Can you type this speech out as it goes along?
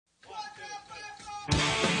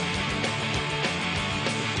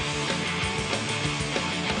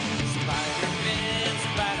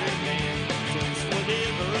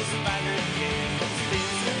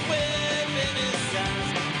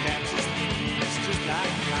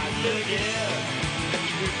Look here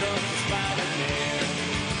comes the Spider-Man.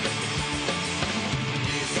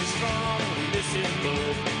 This is strong, this is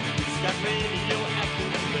good. He's got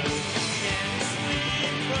radioactive blood. Can't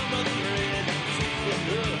sleep from a thread. Super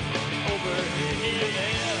good over here,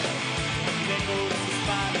 there. There goes the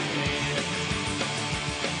Spider-Man.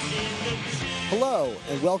 Hello,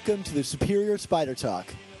 and welcome to the Superior Spider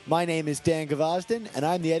Talk. My name is Dan Gvozden, and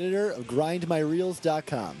I'm the editor of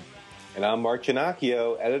GrindMyReels.com. And I'm Mark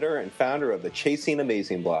Ginocchio, editor and founder of the Chasing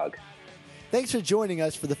Amazing blog. Thanks for joining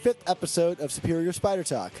us for the 5th episode of Superior Spider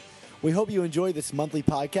Talk. We hope you enjoy this monthly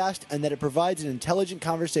podcast and that it provides an intelligent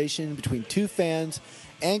conversation between two fans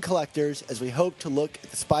and collectors as we hope to look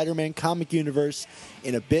at the Spider-Man comic universe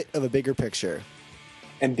in a bit of a bigger picture.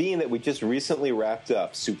 And being that we just recently wrapped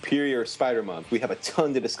up Superior Spider Month, we have a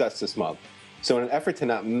ton to discuss this month. So in an effort to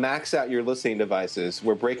not max out your listening devices,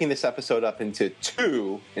 we're breaking this episode up into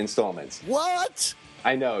 2 installments. What?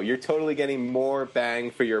 I know, you're totally getting more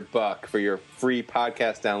bang for your buck, for your free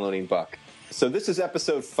podcast downloading buck. So this is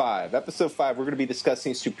episode 5. Episode 5, we're going to be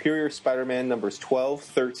discussing Superior Spider-Man numbers 12,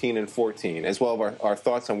 13, and 14, as well as our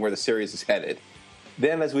thoughts on where the series is headed.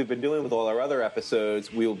 Then, as we've been doing with all our other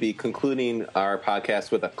episodes, we will be concluding our podcast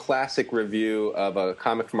with a classic review of a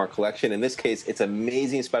comic from our collection. In this case, it's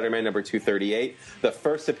Amazing Spider-Man number 238, the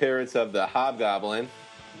first appearance of the Hobgoblin.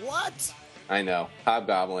 What? I know,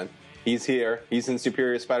 Hobgoblin. He's here. He's in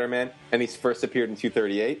Superior Spider-Man, and he's first appeared in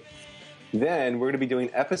 238. Then we're going to be doing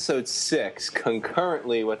episode 6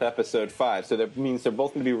 concurrently with episode 5. So that means they're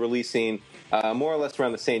both going to be releasing more or less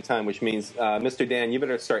around the same time, which means, Mr. Dan, you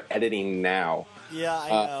better start editing now. Yeah, I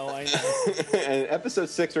know. And episode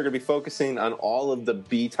 6, we're going to be focusing on all of the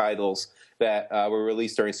B titles that were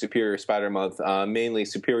released during Superior Spider Month, mainly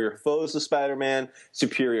Superior Foes of Spider-Man,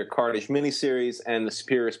 Superior Carnage miniseries, and the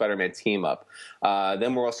Superior Spider-Man team-up.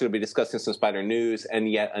 Then we're also going to be discussing some Spider news and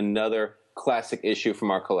yet another classic issue from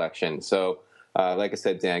our collection. So, like I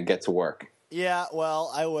said, Dan, get to work. Yeah,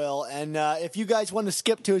 well, I will. And if you guys want to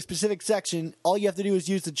skip to a specific section, all you have to do is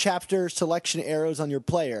use the chapter selection arrows on your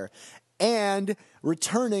player. And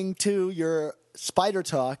returning to your Spider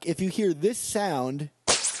Talk, if you hear this sound,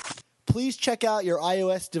 please check out your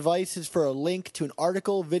iOS devices for a link to an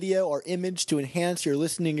article, video, or image to enhance your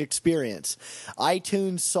listening experience.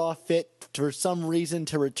 iTunes saw fit for some reason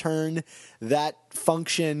to return that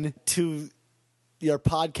function to your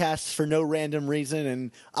podcasts for no random reason,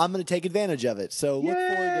 and I'm going to take advantage of it. So look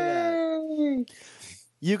forward to that.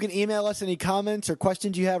 You can email us any comments or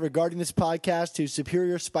questions you have regarding this podcast to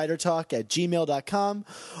superiorspidertalk@gmail.com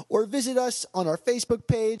or visit us on our Facebook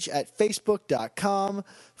page at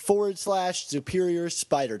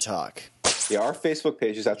facebook.com/superiorspidertalk. Yeah, our Facebook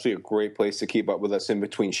page is actually a great place to keep up with us in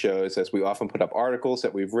between shows, as we often put up articles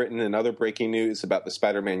that we've written and other breaking news about the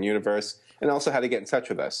Spider-Man universe, and also how to get in touch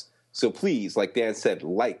with us. So please, like Dan said,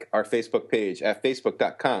 like our Facebook page at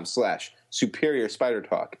facebook.com/Superior Spider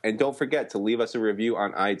Talk. And don't forget to leave us a review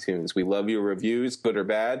on iTunes. We love your reviews, good or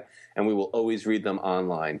bad, and we will always read them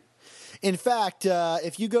online. In fact,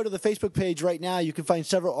 if you go to the Facebook page right now, you can find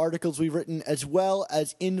several articles we've written as well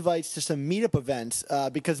as invites to some meetup events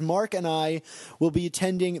because Mark and I will be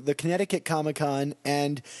attending the Connecticut Comic-Con,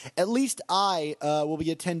 and at least I will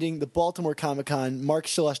be attending the Baltimore Comic-Con. Mark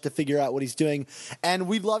still has to figure out what he's doing, and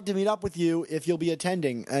we'd love to meet up with you if you'll be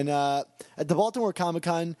attending. And at the Baltimore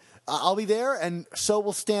Comic-Con, I'll be there, and so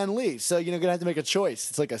will Stan Lee. So you're going to have to make a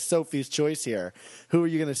choice. It's like a Sophie's choice here. Who are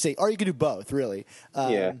you going to see? Or you could do both, really.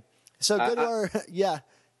 Yeah. So go to our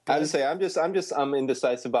I would say I'm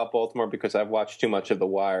indecisive about Baltimore because I've watched too much of The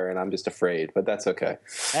Wire and I'm just afraid, but that's okay.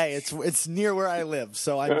 Hey, it's near where I live,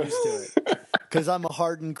 so I'm used to it because I'm a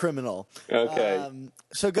hardened criminal. Okay.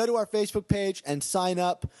 So go to our Facebook page and sign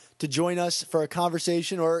up to join us for a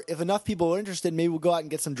conversation, or if enough people are interested, maybe we'll go out and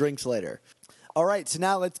get some drinks later. All right, so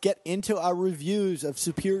now let's get into our reviews of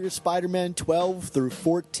Superior Spider-Man 12 through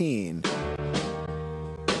 14.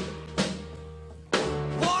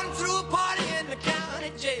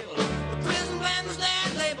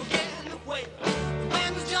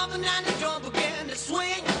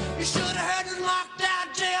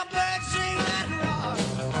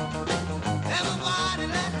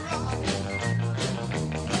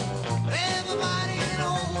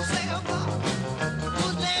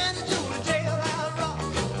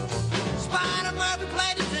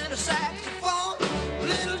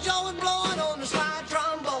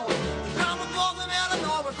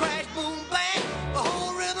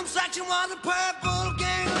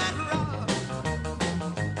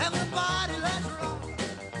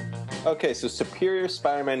 Okay, so Superior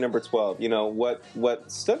Spider-Man number 12. You know, what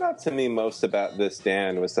stood out to me most about this,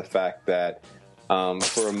 Dan, was the fact that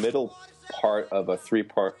for a middle part of a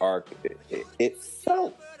 3-part arc. It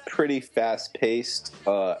felt pretty fast-paced,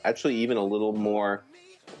 actually even a little more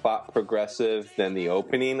plot progressive than the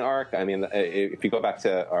opening arc. I mean, if you go back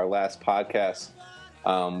to our last podcast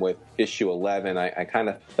with issue 11, I kind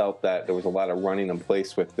of felt that there was a lot of running in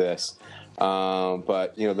place with this.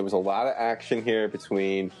 But, there was a lot of action here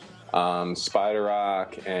between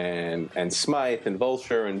Spider-Rock and Smythe and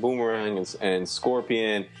Vulture and Boomerang and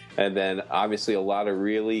Scorpion, and then obviously a lot of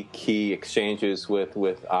really key exchanges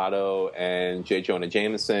with Otto and J. Jonah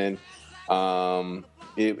Jameson.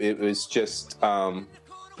 It was just,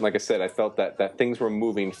 like I said, I felt that things were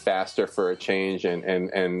moving faster for a change,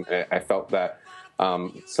 and I felt that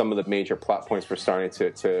some of the major plot points were starting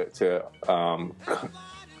to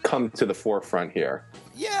come to the forefront here.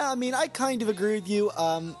 Yeah, I mean, I kind of agree with you.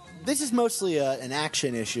 This is mostly an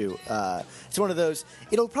action issue. It's one of those,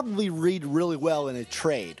 it'll probably read really well in a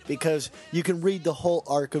trade because you can read the whole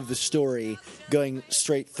arc of the story going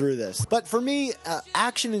straight through this. But for me,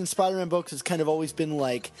 action in Spider-Man books has kind of always been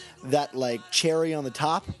like that, like cherry on the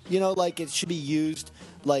top. Like it should be used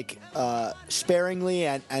like sparingly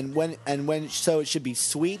and when so it should be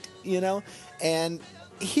sweet. And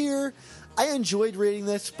here, I enjoyed reading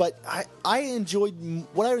this, but I enjoyed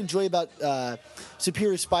what I enjoy about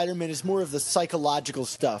Superior Spider-Man is more of the psychological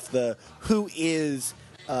stuff, the who is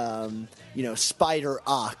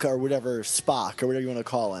Spider-Ock or whatever, Spock or whatever you want to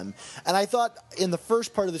call him. And I thought in the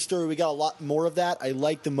first part of the story we got a lot more of that. I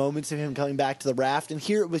liked the moments of him coming back to the raft, and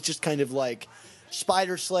here it was just kind of like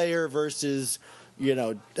Spider Slayer versus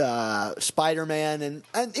Spider-Man, and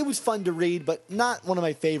it was fun to read, but not one of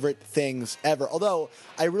my favorite things ever. Although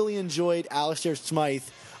I really enjoyed Alistair Smythe,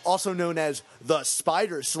 also known as the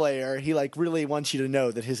Spider Slayer. He really wants you to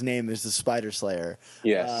know that his name is the Spider Slayer.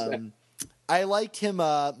 Yes. I liked him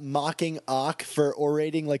mocking Ock for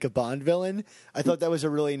orating like a Bond villain. I thought that was a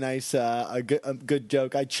really nice, a good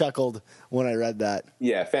joke. I chuckled when I read that.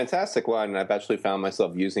 Yeah, fantastic line, and I've actually found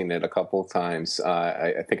myself using it a couple of times.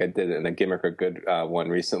 I think I did it in a Gimmick or Good one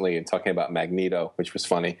recently, and talking about Magneto, which was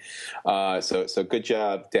funny. So good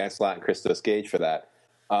job, Dan Slott and Christos Gage, for that.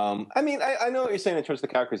 I mean, I know what you're saying in terms of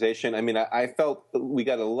the characterization. I mean, I felt we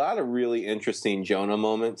got a lot of really interesting Jonah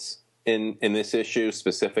moments in this issue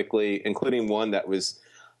specifically, including one that was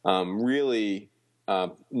really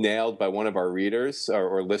nailed by one of our readers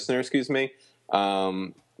or listeners, excuse me.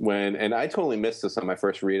 And I totally missed this on my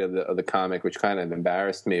first read of the comic, which kind of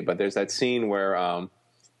embarrassed me. But there's that scene where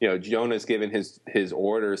Jonah's given his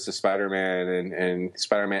orders to Spider-Man, and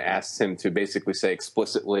Spider-Man asks him to basically say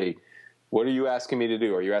explicitly, "What are you asking me to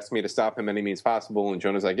do? Are you asking me to stop him any means possible?" And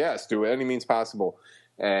Jonah's like, "Yes, do any means possible."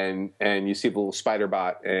 And you see the little spider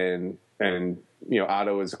bot, and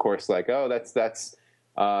Otto is of course like, "Oh, that's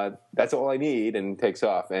all I need," and takes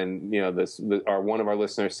off. And one of our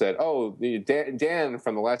listeners said, "Oh, Dan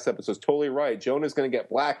from the last episode is totally right. Jonah's going to get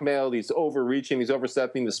blackmailed. He's overreaching. He's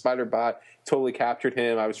overstepping. The spider bot totally captured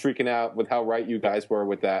him." I was freaking out with how right you guys were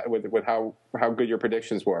with that, with how good your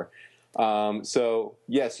predictions were. So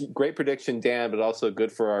yes, great prediction, Dan, but also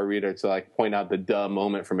good for our reader to point out the duh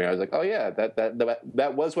moment for me. I was like, oh yeah,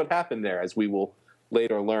 that was what happened there, as we will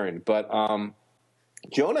later learn. But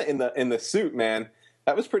Jonah in the suit, man,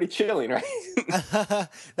 that was pretty chilling, right?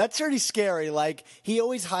 That's pretty scary. He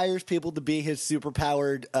always hires people to be his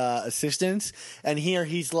superpowered assistants, and here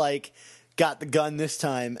he's got the gun this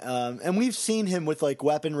time. And we've seen him with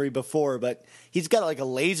weaponry before, but he's got a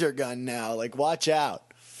laser gun now. Watch out.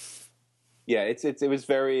 Yeah, it was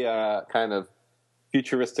very kind of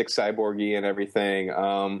futuristic, cyborgy, and everything.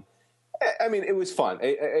 I mean, it was fun.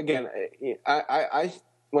 Again, I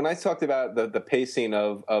when I talked about the pacing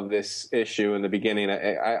of this issue in the beginning,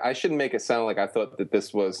 I shouldn't make it sound like I thought that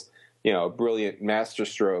this was a brilliant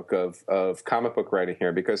masterstroke of comic book writing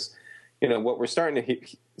here, because what we're starting to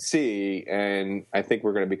see, and I think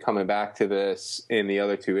we're going to be coming back to this in the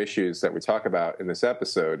other two issues that we talk about in this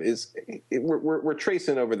episode, is we're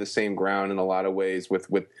tracing over the same ground in a lot of ways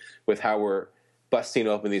with how we're busting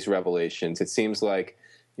open these revelations. It seems like,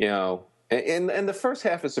 and the first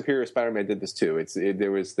half of Superior Spider-Man did this too.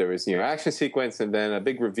 There was action sequence and then a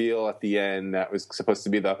big reveal at the end that was supposed to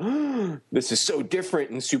be the this is so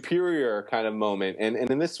different and superior kind of moment. And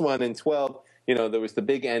in this one, in 12. There was the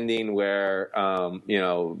big ending where,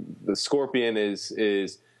 the Scorpion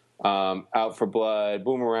is out for blood.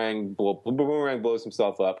 Boomerang blows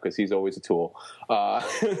himself up because he's always a tool.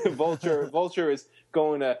 Vulture is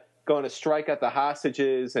going to strike at the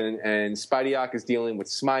hostages, and Spidey-Ock is dealing with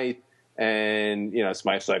Smythe. And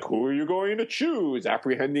Smythe's like, "Who are you going to choose?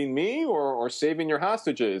 Apprehending me or saving your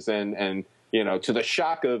hostages?" And to the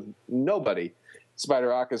shock of nobody.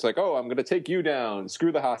 Spider-Rock is like, oh, I'm going to take you down.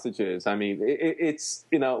 Screw the hostages. I mean, it's,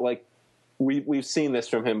 you know, like we've seen this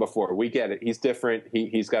from him before. We get it. He's different.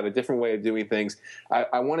 He's got a different way of doing things.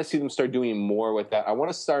 I want to see them start doing more with that. I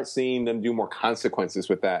want to start seeing them do more consequences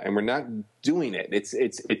with that. And we're not doing it.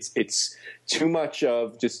 It's too much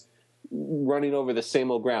of just running over the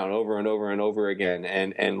same old ground over and over and over again.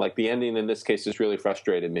 And like the ending in this case just really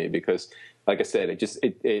frustrated me because, like I said,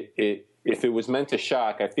 if it was meant to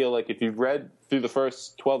shock, I feel like if you've read through the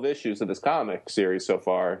first 12 issues of this comic series so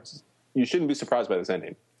far, you shouldn't be surprised by this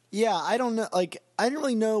ending. Yeah, I don't know. Like, I don't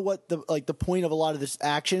really know what the point of a lot of this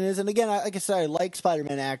action is. And again, like I said, I like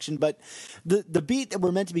Spider-Man action, but the beat that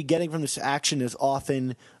we're meant to be getting from this action is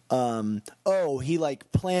often, he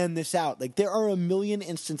like planned this out. Like, there are a million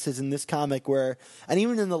instances in this comic where, and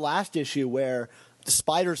even in the last issue, where the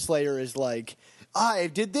Spider Slayer is like, I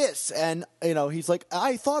did this, and you know he's like,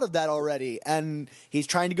 I thought of that already, and he's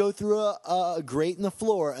trying to go through a grate in the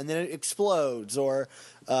floor, and then it explodes, or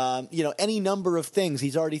any number of things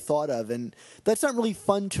he's already thought of, and that's not really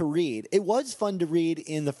fun to read. It was fun to read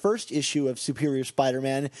in the first issue of Superior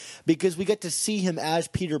Spider-Man because we get to see him as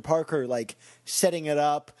Peter Parker, like setting it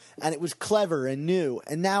up, and it was clever and new.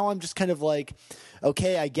 And now I'm just kind of like,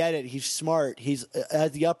 okay, I get it. He's smart. He's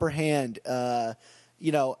has the upper hand.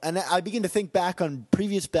 And I begin to think back on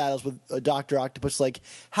previous battles with Dr. Octopus, like,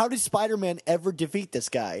 how did Spider-Man ever defeat this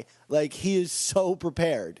guy? Like, he is so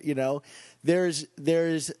prepared, you know? There's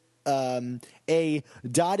a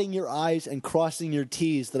dotting your I's and crossing your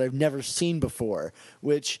T's that I've never seen before,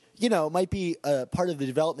 which, you know, might be part of the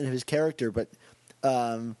development of his character, but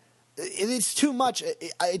it's too much.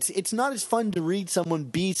 It's not as fun to read someone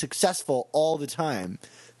be successful all the time.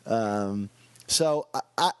 So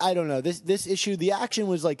I don't know. This issue, the action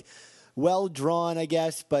was like well drawn, I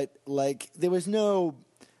guess, but like there was no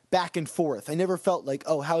back and forth. I never felt like,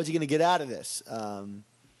 oh, how is he going to get out of this?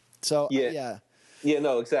 Yeah,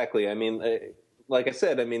 no, exactly. I mean, like I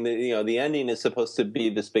said, I mean, the ending is supposed to be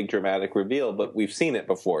this big dramatic reveal, but we've seen it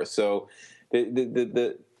before. So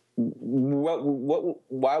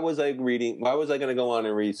why was I going to go on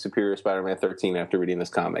and read Superior Spider-Man 13 after reading this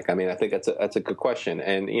comic? I mean, I think that's a good question.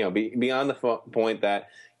 And, you know, beyond the point that,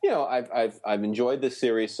 you know, I've enjoyed this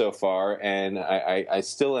series so far, and I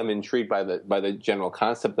still am intrigued by the general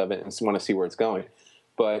concept of it and want to see where it's going.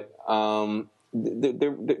 But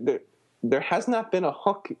there has not been a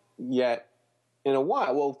hook yet in a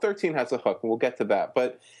while. Well, 13 has a hook, and we'll get to that.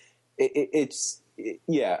 But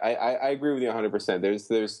I agree with you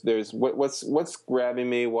 100%. There's what's grabbing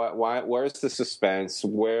me. Where's the suspense?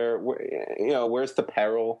 Where's the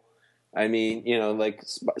peril? I mean, you know, like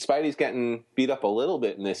Spidey's getting beat up a little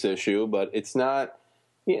bit in this issue, but it's not.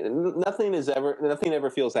 Nothing ever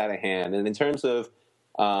feels out of hand. And in terms of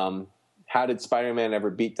how did Spider-Man ever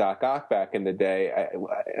beat Doc Ock back in the day?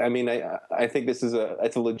 I think it's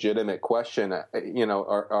a legitimate question. You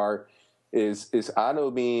know, Is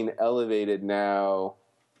Otto being elevated now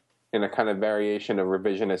in a kind of variation of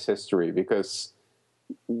revisionist history? Because,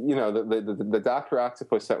 you know, the Dr.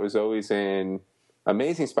 Octopus that was always in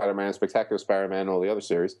Amazing Spider-Man, Spectacular Spider-Man, and all the other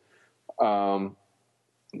series,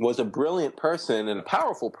 was a brilliant person and a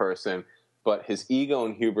powerful person, but his ego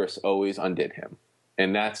and hubris always undid him.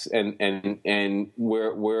 And that's and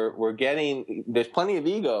we're getting, there's plenty of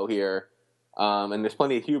ego here, and there's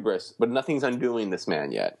plenty of hubris, but nothing's undoing this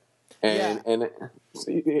man yet. And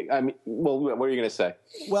I mean, well, what are you going to say?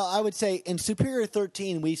 Well, I would say in Superior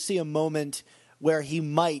 13, we see a moment where he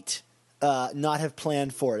might not have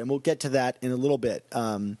planned for it, and we'll get to that in a little bit.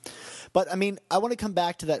 But I mean, I want to come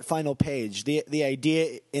back to that final page. The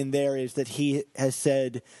idea in there is that he has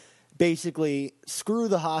said, basically, screw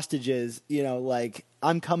the hostages. You know, like,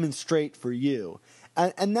 I'm coming straight for you,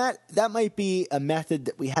 and that might be a method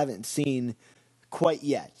that we haven't seen quite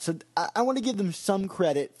yet. So I want to give them some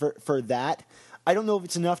credit for that. I don't know if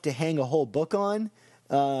it's enough to hang a whole book on,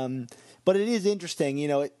 but it is interesting. You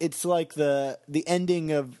know, it's like the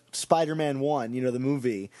ending of Spider-Man 1, you know, the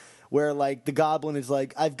movie, where like the Goblin is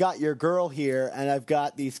like, I've got your girl here and I've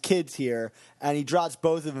got these kids here, and he drops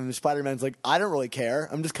both of them, and Spider-Man's like, I don't really care.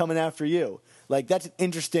 I'm just coming after you. Like, that's an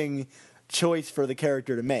interesting choice for the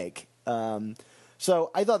character to make.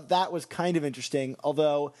 So I thought that was kind of interesting,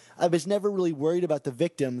 although I was never really worried about the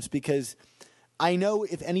victims because I know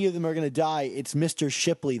if any of them are going to die, it's Mr.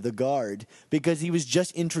 Shipley, the guard, because he was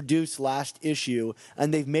just introduced last issue,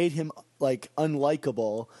 and they've made him, like,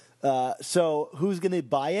 unlikable. So who's going to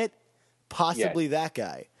buy it? Possibly that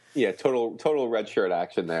guy. Yeah, total red shirt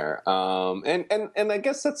action there. And I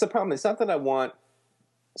guess that's the problem. It's not that I want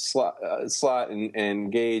Slott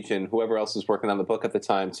and Gage and whoever else is working on the book at the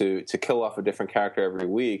time to kill off a different character every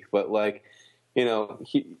week, but like,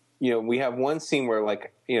 we have one scene where,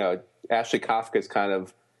 like, Ashley Kafka is kind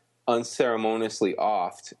of unceremoniously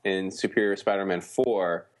offed in Superior Spider-Man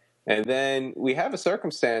 4. And then we have a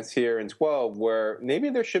circumstance here in 12 where maybe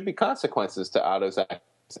there should be consequences to Otto's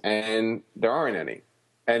actions, and there aren't any.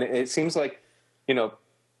 And it seems like,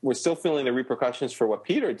 we're still feeling the repercussions for what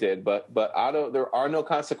Peter did, but Otto, there are no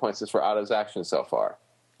consequences for Otto's actions so far.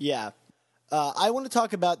 Yeah. I want to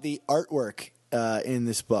talk about the artwork in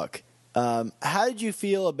this book. How did you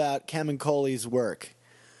feel about Camuncoli's work?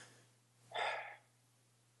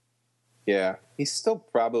 Yeah, he's still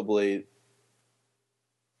probably...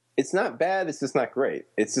 It's not bad, it's just not great.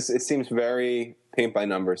 It seems very paint by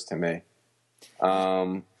numbers to me.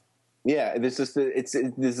 There's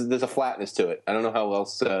a flatness to it. I don't know how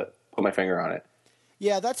else to put my finger on it.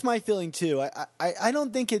 Yeah, that's my feeling too. I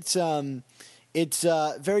don't think it's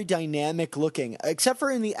very dynamic looking, except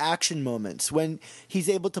for in the action moments when he's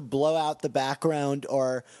able to blow out the background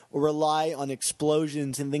or rely on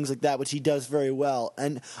explosions and things like that, which he does very well.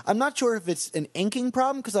 And I'm not sure if it's an inking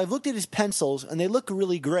problem, because I've looked at his pencils and they look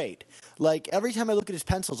really great. Like, every time I look at his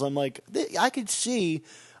pencils, I'm like, I could see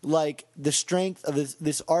like the strength of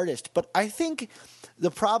this artist. But I think the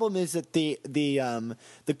problem is that the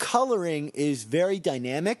coloring is very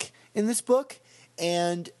dynamic in this book.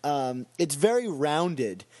 And it's very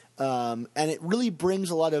rounded, and it really brings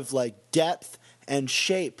a lot of like depth and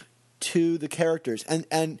shape to the characters.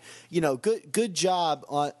 And good job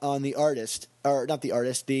on the artist, or not the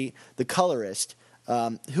artist, the colorist,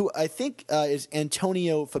 who I think is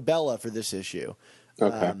Antonio Fabella for this issue.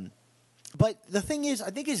 Okay. But the thing is,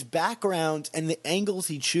 I think his background and the angles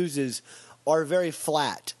he chooses are very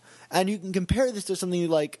flat. And you can compare this to something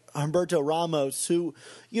like Humberto Ramos, who,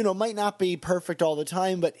 might not be perfect all the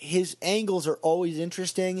time, but his angles are always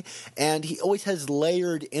interesting, and he always has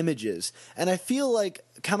layered images. And I feel like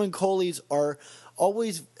Camuncoli's are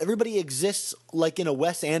always, everybody exists like in a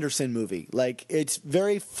Wes Anderson movie. Like, it's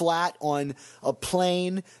very flat on a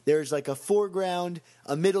plane. There's like a foreground,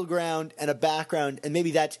 a middle ground, and a background, and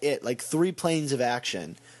maybe that's it, like 3 planes of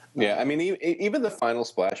action. Yeah, I mean, even the final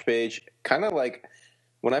splash page, kind of like...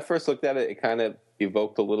 When I first looked at it, it kind of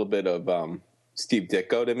evoked a little bit of Steve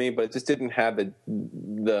Ditko to me, but it just didn't have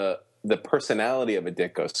the personality of a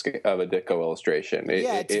Ditko illustration.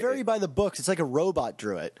 It's very by the books. It's like a robot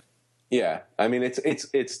drew it. Yeah, I mean,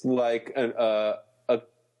 it's like a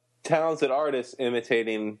talented artist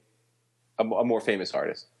imitating a more famous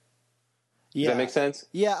artist. Does that make sense?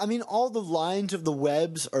 Yeah, I mean, all the lines of the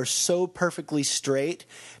webs are so perfectly straight.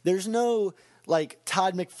 There's no... Like,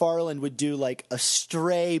 Todd McFarlane would do, like, a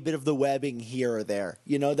stray bit of the webbing here or there,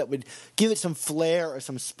 that would give it some flair or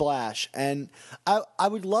some splash. And I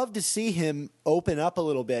would love to see him open up a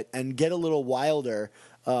little bit and get a little wilder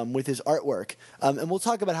with his artwork. And we'll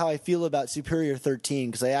talk about how I feel about Superior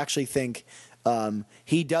 13, because I actually think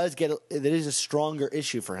he does get that is a stronger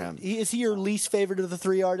issue for him. Is he your least favorite of the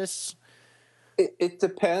 3 artists? It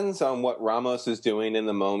depends on what Ramos is doing in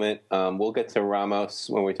the moment. We'll get to Ramos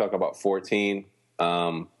when we talk about 14.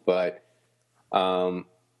 But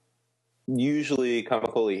usually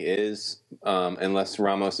Camuncoli is, unless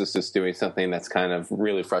Ramos is just doing something that's kind of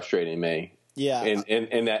really frustrating me. Yeah.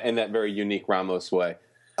 In that very unique Ramos way.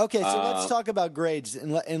 Okay, so let's talk about grades,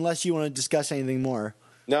 unless you want to discuss anything more.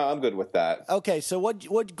 No, I'm good with that. Okay, so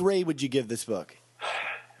what grade would you give this book?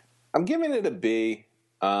 I'm giving it a B.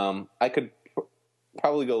 I could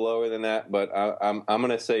probably go lower than that, but I'm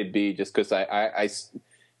going to say B, just because I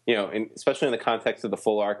especially in the context of the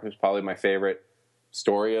full arc, was probably my favorite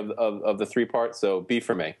story of the 3 parts. So B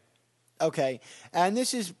for me. Okay, and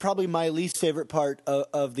this is probably my least favorite part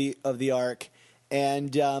of the arc.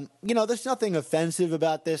 And there's nothing offensive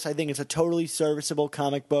about this. I think it's a totally serviceable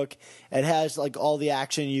comic book. It has like all the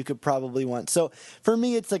action you could probably want. So for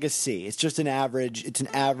me, it's like a C. It's just an average. It's an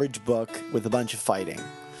average book with a bunch of fighting.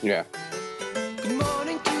 Yeah. Good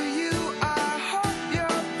morning to you. I hope you're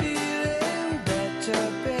feeling better,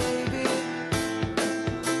 baby.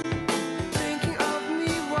 Thinking of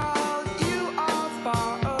me while you are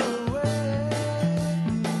far away.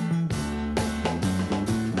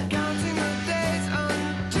 Counting the days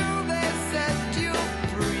until they set you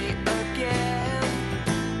free again.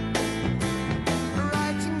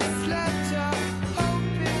 Writing this letter,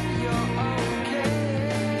 hoping you're okay.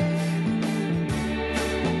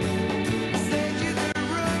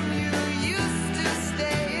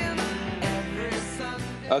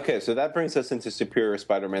 Okay, so that brings us into Superior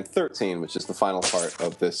Spider-Man 13, which is the final part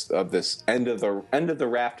of this end of the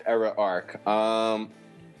Raft era arc.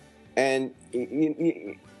 And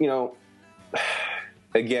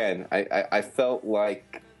again, I felt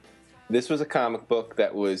like this was a comic book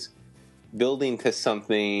that was building to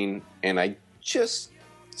something, and I just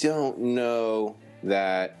don't know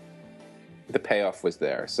that the payoff was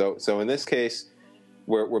there. So in this case,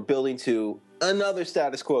 we're building to another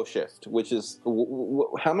status quo shift, which is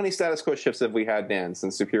how many status quo shifts have we had, Dan,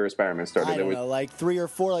 since Superior Spider-Man started? I don't know, like 3 or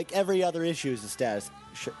 4. Like every other issue is a status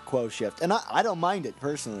quo shift, and I don't mind it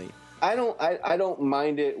personally. I don't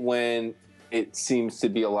mind it when it seems to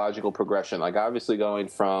be a logical progression. Like obviously going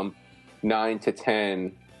from 9 to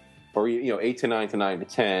 10, or 8 to 9 to 9 to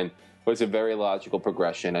 10 was a very logical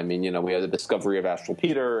progression. I mean, we had the discovery of Astral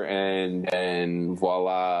Peter, and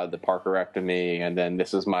voila, the Parkerectomy, and then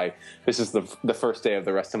this is the first day of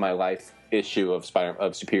the rest of my life issue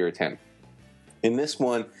of Superior 10. In this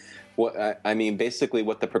one, basically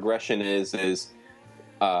what the progression is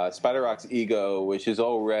Spider-Rock's ego, which is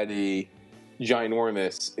already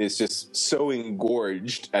ginormous, is just so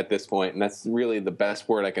engorged at this point, and that's really the best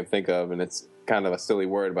word I can think of, and it's kind of a silly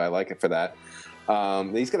word, but I like it for that.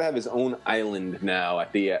 He's going to have his own island now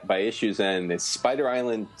by issue's end. It's Spider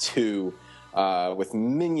Island 2 with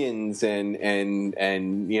minions and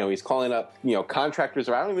he's calling up contractors.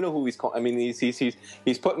 Or I don't even know who he's calling. I mean,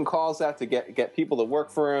 he's putting calls out to get people to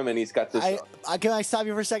work for him, and he's got this. Can I stop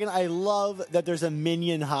you for a second? I love that there's a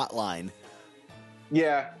minion hotline.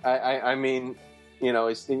 Yeah, I mean,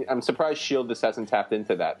 I'm surprised Shield just hasn't tapped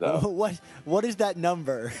into that though. What is that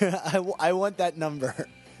number? I want that number.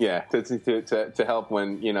 Yeah, to help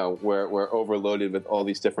when we're overloaded with all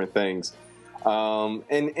these different things, and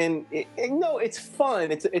it's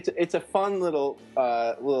fun. It's a fun little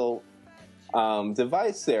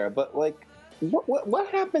device there. But like, what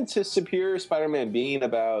happened to Superior Spider-Man being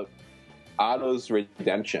about Otto's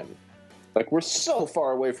redemption? Like we're so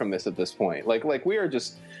far away from this at this point. Like we are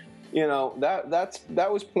just. That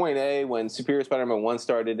was point A when Superior Spider-Man 1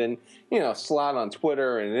 started, and Slott on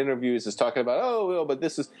Twitter and interviews is talking about but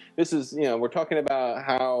this is we're talking about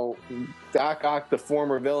how Doc Ock, the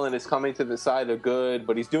former villain, is coming to the side of good,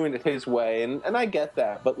 but he's doing it his way, and I get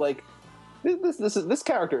that, but like this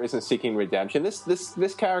character isn't seeking redemption.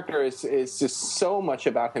 This character is just so much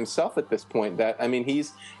about himself at this point that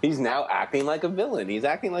he's now acting like a villain. He's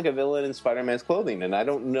acting like a villain in Spider-Man's clothing, and I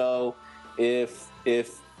don't know if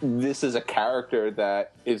this is a character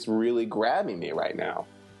that is really grabbing me right now.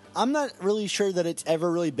 I'm not really sure that it's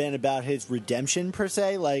ever really been about his redemption per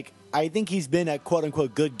se. Like, I think he's been a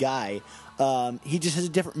quote-unquote good guy. He just has a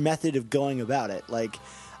different method of going about it. Like,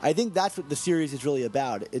 I think that's what the series is really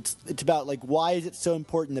about. It's about, like, why is it so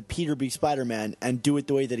important that Peter be Spider-Man and do it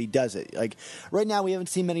the way that he does it? Like, right now we haven't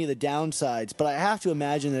seen many of the downsides, but I have to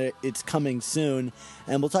imagine that it's coming soon,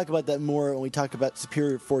 and we'll talk about that more when we talk about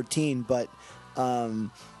Superior 14, but... I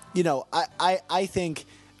think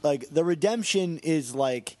like the redemption is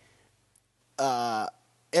like,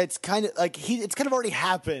 it's kind of like it's kind of already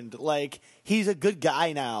happened. Like he's a good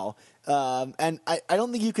guy now. And I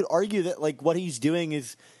don't think you could argue that like what he's doing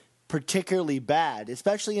is particularly bad,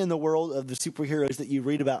 especially in the world of the superheroes that you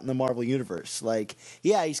read about in the Marvel universe. Like,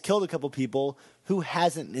 yeah, he's killed a couple people. Who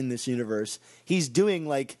hasn't in this universe? He's doing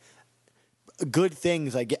like good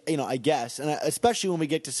things, I guess, and especially when we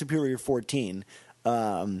get to Superior 14.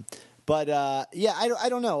 I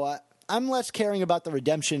don't know. I'm less caring about the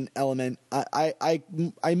redemption element. I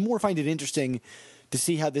more find it interesting to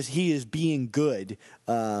see how he is being good,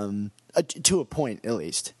 to a point at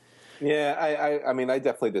least. Yeah, I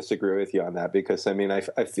definitely disagree with you on that because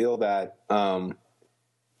I feel that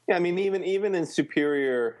even in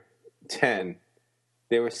Superior 10,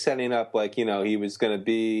 they were setting up like he was going to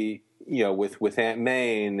be with Aunt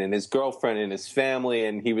May and his girlfriend and his family,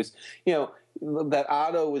 and he was that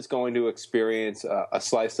Otto was going to experience a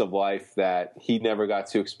slice of life that he never got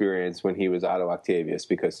to experience when he was Otto Octavius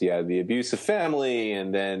because he had the abusive family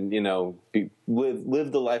and then,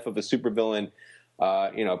 lived the life of a supervillain.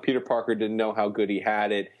 Peter Parker didn't know how good he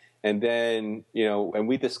had it. And then, and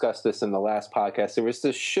we discussed this in the last podcast, there was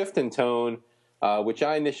this shift in tone, which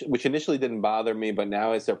initially didn't bother me, but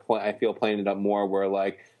now as I feel playing it up more where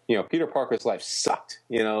like, Peter Parker's life sucked,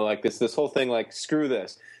 like this whole thing, like, screw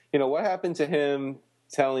this. What happened to him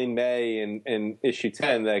telling May in issue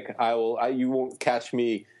 10, like, you won't catch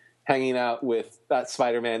me hanging out with that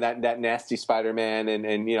Spider-Man, that nasty Spider-Man,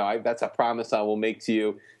 and that's a promise I will make to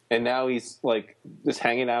you. And now he's like just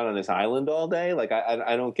hanging out on his island all day. Like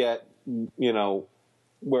I don't get,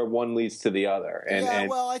 where one leads to the other.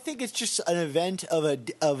 Well, I think it's just an event of a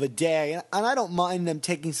day, and I don't mind them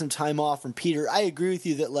taking some time off from Peter. I agree with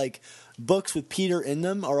you that like books with Peter in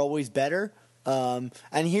them are always better. And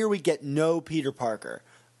here we get no Peter Parker.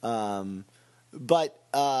 I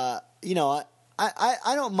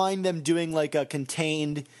don't mind them doing like a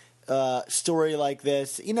contained story like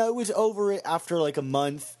this. It was over after like a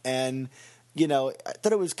month, and I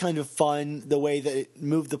thought it was kind of fun the way that it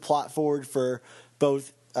moved the plot forward for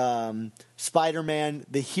both Spider-Man,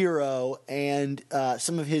 the hero, and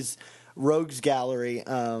some of his rogues gallery.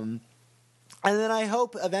 And then I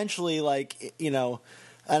hope eventually,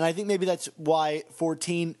 and I think maybe that's why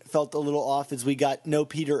 14 felt a little off, as we got no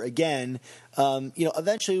Peter again.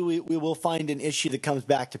 Eventually we will find an issue that comes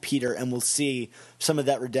back to Peter, and we'll see some of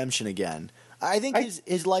that redemption again. I think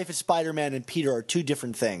his life as Spider-Man and Peter are two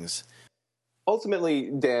different things.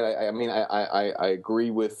 Ultimately, Dan, I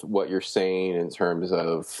agree with what you're saying in terms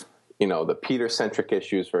of, the Peter-centric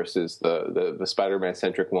issues versus the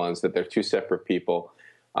Spider-Man-centric ones, that they're two separate people.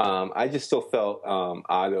 I just still felt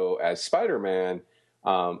Otto as Spider-Man,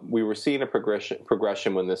 we were seeing a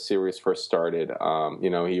progression when this series first started.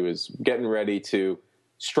 He was getting ready to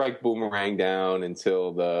strike Boomerang down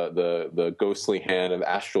until the ghostly hand of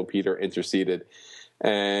Astral Peter interceded.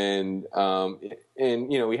 And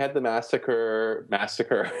we had the massacre,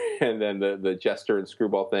 and then the Jester and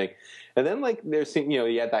Screwball thing, and then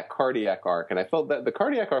he had that cardiac arc, and I felt that the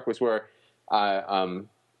cardiac arc was where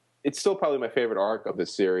it's still probably my favorite arc of the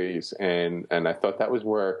series, and I thought that was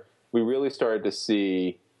where we really started to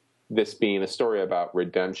see this being a story about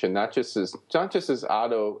redemption, not just as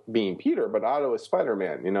Otto being Peter, but Otto as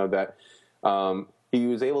Spider-Man. That he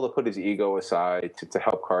was able to put his ego aside to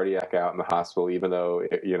help Cardiac out in the hospital, even though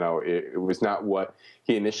it was not what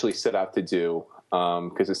he initially set out to do.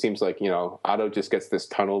 Because it seems like Otto just gets this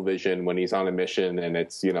tunnel vision when he's on a mission, and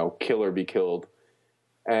it's kill or be killed.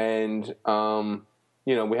 And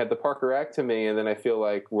we had the Parkerectomy, and then I feel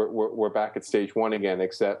like we're back at stage one again,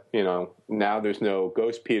 except now there's no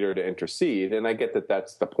Ghost Peter to intercede, and I get that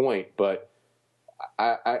that's the point, but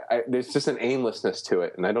I there's just an aimlessness to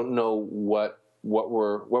it, and I don't know what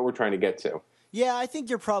we're trying to get to. Yeah, I think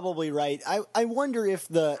you're probably right. I wonder if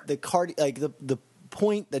the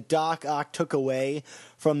point that Doc Ock took away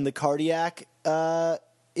from the cardiac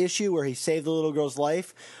issue where he saved the little girl's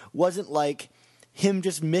life wasn't like him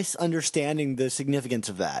just misunderstanding the significance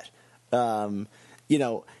of that.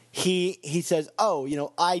 He says,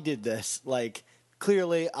 I did this. Like,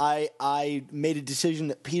 clearly I made a decision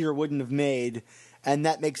that Peter wouldn't have made, and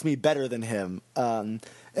that makes me better than him.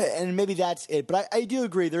 And maybe that's it. But I do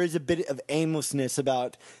agree there is a bit of aimlessness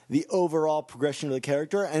about the overall progression of the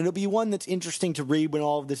character, and it'll be one that's interesting to read when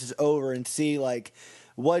all of this is over and see,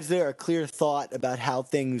 was there a clear thought about how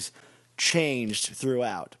things changed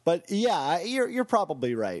throughout. But yeah, you're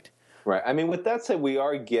probably right. Right. I mean, with that said, we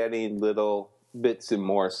are getting little bits and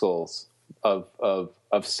morsels of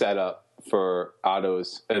setup for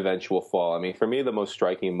Otto's eventual fall. I mean, for me, the most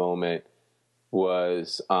striking moment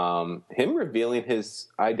was him revealing his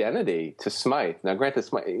identity to Smythe. Now, granted,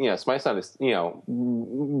 Smythe's on his,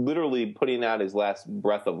 literally putting out his last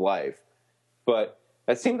breath of life, but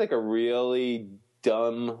that seemed like a really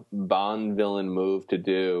dumb Bond villain move to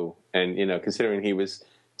do. And, considering he was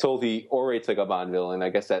told he orates like a Bond villain, I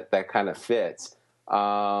guess that kind of fits.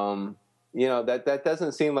 That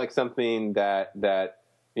doesn't seem like something that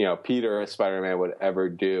Peter as Spider-Man would ever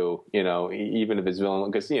do, even if his villain,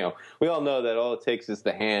 because, we all know that all it takes is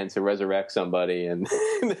the hand to resurrect somebody, and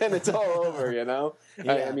then it's all over, Yeah.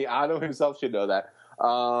 I mean, Otto himself should know that.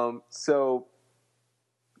 So,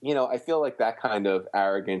 I feel like that kind of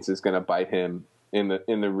arrogance is going to bite him in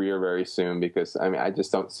the rear very soon, because, I mean, I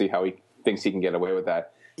just don't see how he thinks he can get away with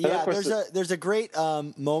that. Yeah, there's a great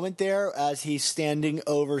moment there as he's standing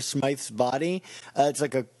over Smythe's body. It's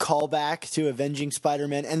like a callback to Avenging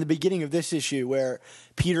Spider-Man and the beginning of this issue where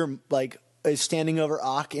Peter is standing over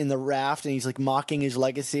Ock in the raft, and he's mocking his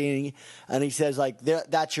legacy, and he says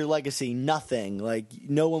that's your legacy, nothing.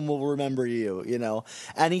 No one will remember you,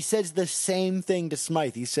 And he says the same thing to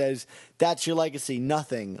Smythe. He says that's your legacy,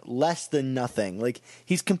 nothing, less than nothing.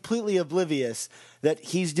 He's completely oblivious that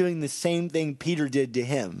he's doing the same thing Peter did to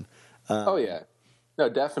him. Oh yeah, no,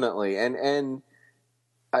 definitely, and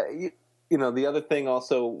the other thing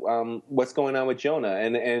also, what's going on with Jonah,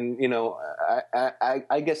 and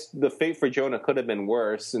I guess the fate for Jonah could have been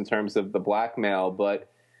worse in terms of the blackmail,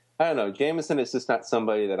 but I don't know. Jameson is just not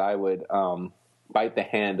somebody that I would bite the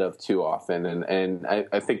hand of too often, and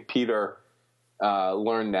I think Peter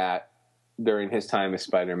learned that during his time as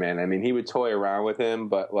Spider-Man. I mean, he would toy around with him,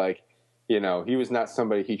 but he was not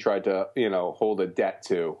somebody he tried to, hold a debt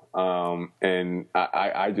to. And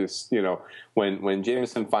I just, when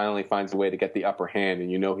Jameson finally finds a way to get the upper hand, and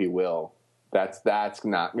he will, that's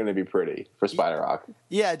not going to be pretty for Spider-Rock.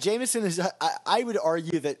 Yeah, Jameson is, I would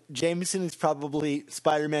argue that Jameson is probably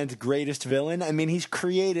Spider-Man's greatest villain. I mean, he's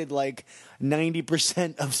created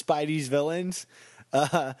 90% of Spidey's villains.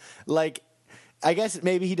 Like, I guess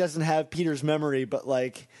maybe he doesn't have Peter's memory, but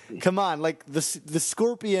like, come on, like the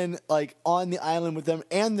Scorpion, like on the island with them,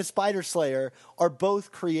 and the Spider Slayer are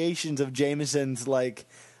both creations of Jameson's like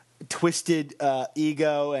twisted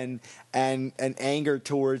ego and anger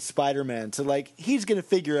towards Spider-Man. So like, he's gonna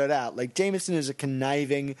figure it out. Like, Jameson is a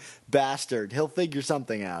conniving bastard. He'll figure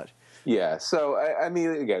something out. Yeah, so I mean,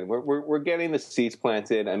 again, we're getting the seeds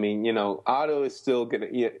planted. I mean, Otto is still gonna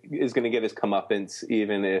get his comeuppance,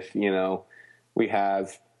 even if we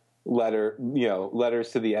have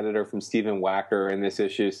letters to the editor from Stephen Wacker in this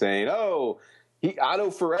issue saying, "Oh, Otto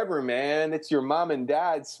forever, man. It's your mom and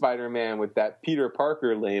dad's Spider-Man with that Peter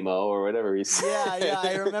Parker lame-o," or whatever he said. Yeah,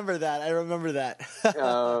 I remember that.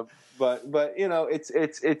 But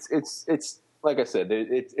it's like I said,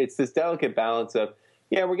 it's this delicate balance of,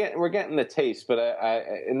 yeah, we're getting the taste, but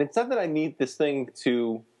and it's not that I need this thing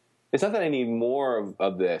to. It's not that I need more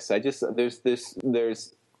of this. I just there's this, and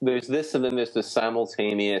then there's this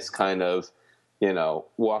simultaneous kind of,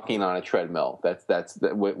 walking on a treadmill. That's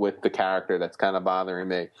with the character that's kind of bothering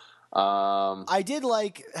me. I did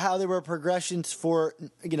like how there were progressions for,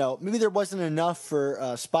 maybe there wasn't enough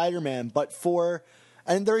for Spider-Man, but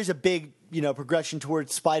and there is a big, progression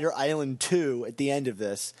towards Spider Island 2 at the end of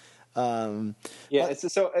this. I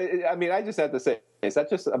just have to say, is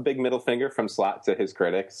that just a big middle finger from Slott to his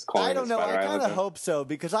critics? I don't know. I kind of hope so,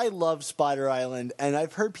 because I love Spider Island, and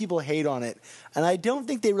I've heard people hate on it, and I don't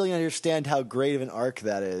think they really understand how great of an arc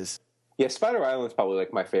that is. Yeah, Spider Island is probably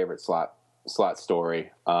like my favorite Slott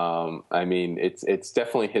story. I mean, it's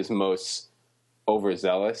definitely his most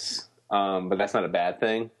overzealous, but that's not a bad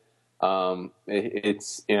thing.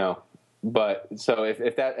 But so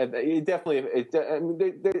if that, it definitely,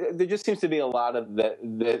 there just seems to be a lot of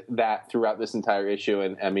that throughout this entire issue.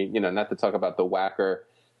 And I mean, not to talk about the Wacker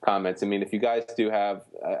comments. I mean, if you guys do have,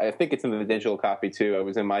 I think it's in the digital copy too. I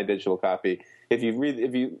was in my digital copy. If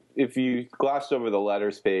you glossed over the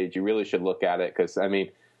letters page, you really should look at it, because I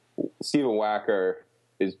mean, Stephen Wacker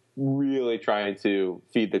is really trying to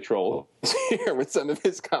feed the troll here with some of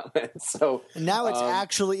his comments. So and now it's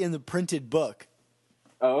actually in the printed book.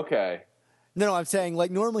 Oh, okay. No, I'm saying,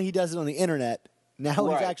 like, normally he does it on the internet. Now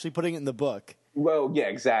he's actually putting it in the book. Well, yeah,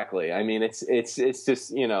 exactly. I mean, it's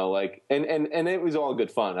just, like, and it was all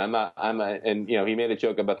good fun. And he made a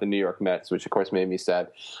joke about the New York Mets, which of course made me sad.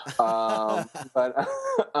 But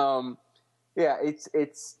yeah,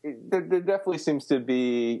 there definitely seems to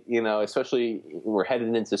be, especially we're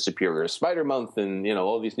headed into Superior Spider Month, and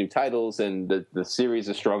all these new titles, and the series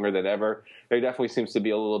is stronger than ever. There definitely seems to be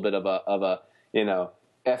a little bit of a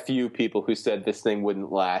FU people who said this thing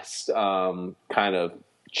wouldn't last, kind of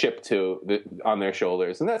chip on their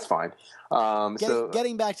shoulders, and that's fine.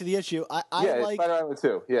 Getting back to the issue, I like Spider Island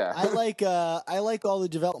 2. Yeah, I like all the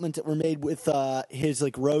developments that were made with his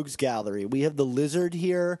like rogues gallery. We have the Lizard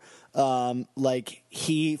here. Like,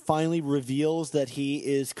 he finally reveals that he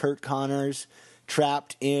is Kurt Connors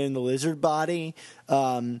trapped in the lizard body.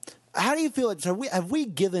 How do you feel? Have we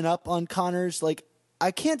given up on Connors? Like, I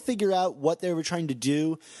can't figure out what they were trying to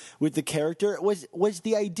do with the character. Was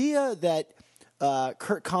the idea that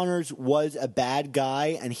Kurt Connors was a bad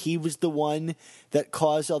guy and he was the one that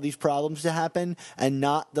caused all these problems to happen, and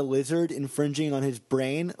not the lizard infringing on his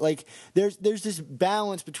brain? Like, there's this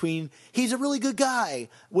balance between he's a really good guy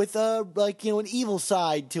with an evil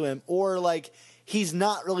side to him, or like he's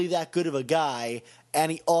not really that good of a guy and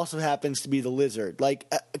he also happens to be the lizard.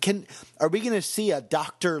 Like, are we going to see a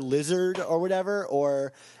Dr. Lizard or whatever,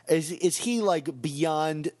 or is he like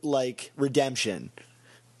beyond like redemption?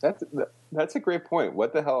 That's a great point.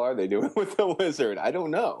 What the hell are they doing with the lizard? I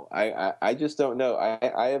don't know. I just don't know.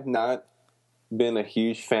 I have not been a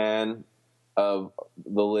huge fan of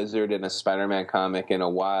the lizard in a Spider-Man comic in a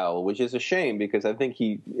while, which is a shame, because I think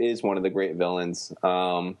he is one of the great villains.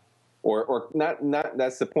 Or not.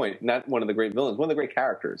 That's the point. Not one of the great villains. One of the great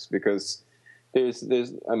characters, because there's.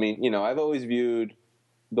 I mean, I've always viewed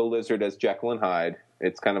the lizard as Jekyll and Hyde.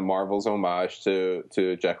 It's kind of Marvel's homage to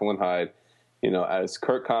Jekyll and Hyde. As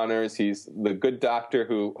Kurt Connors, he's the good doctor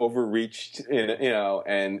who overreached,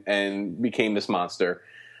 and became this monster.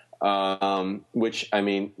 Which, I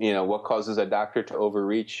mean, what causes a doctor to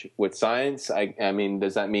overreach with science? I mean,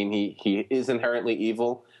 does that mean he is inherently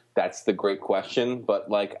evil? That's the great question.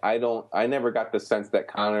 But like, I never got the sense that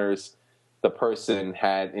Connors, the person,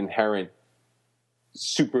 had inherent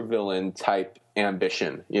supervillain type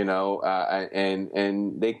ambition,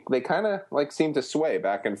 and they kind of like seem to sway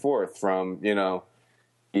back and forth from,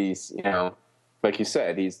 he's, like you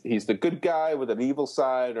said, he's the good guy with an evil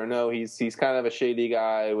side, or no, he's kind of a shady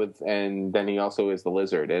guy and then he also is the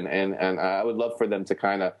lizard. And I would love for them to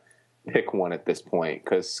kind of pick one at this point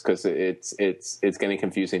because it's getting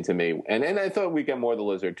confusing to me. And I thought we'd get more of the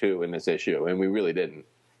Lizard too in this issue, and we really didn't.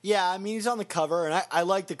 Yeah, I mean, he's on the cover, and I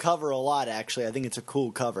like the cover a lot, actually. I think it's a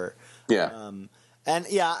cool cover. Yeah. And,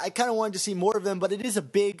 yeah, I kind of wanted to see more of him, but it is a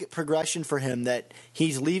big progression for him that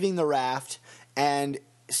he's leaving the raft and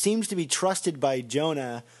seems to be trusted by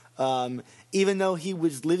Jonah, even though he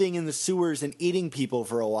was living in the sewers and eating people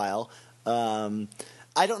for a while.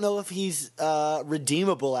 I don't know if he's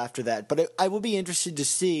redeemable after that, but I will be interested to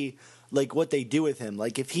see, like, what they do with him.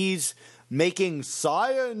 Like, if he's making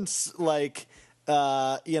science, like,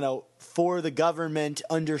 for the government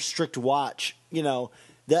under strict watch,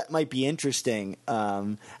 that might be interesting.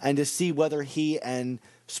 And to see whether he and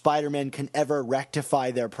Spider-Man can ever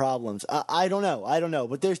rectify their problems. I don't know.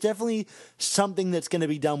 But there's definitely something that's going to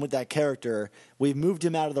be done with that character. We've moved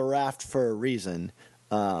him out of the raft for a reason.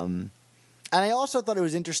 And I also thought it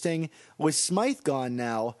was interesting with Smythe gone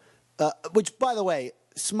now, which, by the way,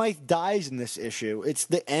 Smythe dies in this issue. It's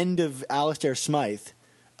the end of Alistair Smythe.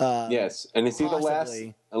 Yes, and is he the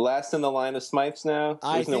last in the line of Smythes now?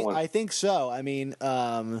 I think so. I mean,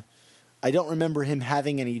 I don't remember him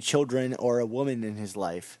having any children or a woman in his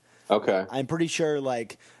life. Okay. I'm pretty sure,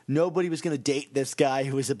 like, nobody was going to date this guy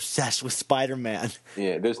who was obsessed with Spider-Man.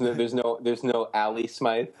 Yeah, there's no Allie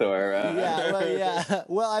Smythe or. Yeah.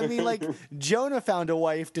 Well, I mean, like, Jonah found a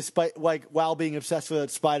wife despite, like, while being obsessed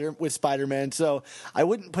with Spider-Man. So I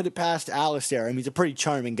wouldn't put it past Alistair. I mean, he's a pretty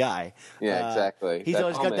charming guy. Yeah, exactly. He's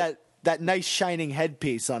always got that nice shining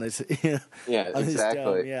headpiece on his. Yeah, on his exactly.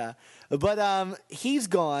 dome, yeah, but he's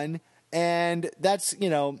gone, and that's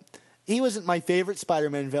He wasn't my favorite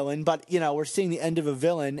Spider-Man villain, but, we're seeing the end of a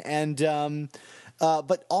villain. And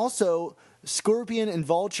but also, Scorpion and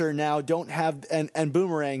Vulture now don't have, and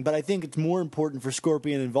Boomerang, but I think it's more important for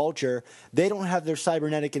Scorpion and Vulture, they don't have their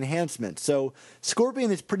cybernetic enhancement. So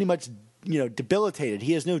Scorpion is pretty much, debilitated.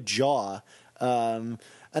 He has no jaw.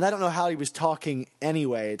 And I don't know how he was talking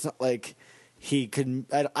anyway. It's not like he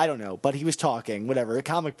couldn't, I don't know, but he was talking, whatever,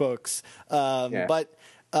 comic books. Yeah. But...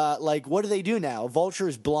 what do they do now? Vulture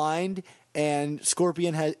is blind, and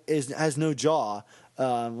Scorpion has no jaw.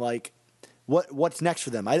 What's next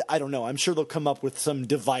for them? I don't know. I'm sure they'll come up with some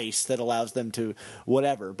device that allows them to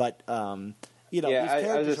whatever. But these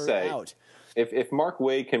characters are out. If Mark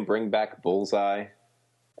Waid can bring back Bullseye,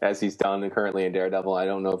 as he's done currently in Daredevil, I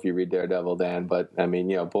don't know if you read Daredevil, Dan, but I mean,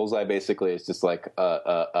 Bullseye basically is just like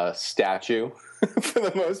a statue for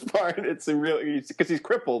the most part. It's because he's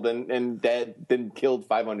crippled and dead, been killed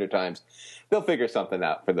 500 times. They'll figure something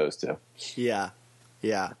out for those two. Yeah.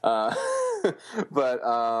 But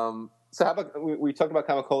so how about we talked about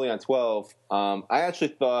Kamikoli on 12? I actually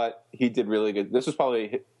thought he did really good. This was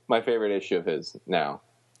probably my favorite issue of his now.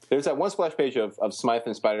 There's that one splash page of Smythe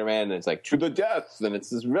and Spider-Man, and it's like, to the death, and it's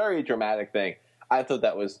this very dramatic thing. I thought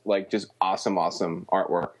that was, like, just awesome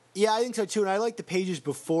artwork. Yeah, I think so, too, and I like the pages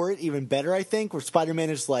before it even better, I think, where Spider-Man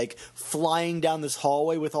is, like, flying down this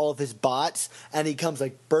hallway with all of his bots, and he comes,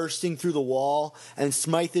 like, bursting through the wall, and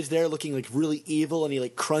Smythe is there looking, like, really evil, and he,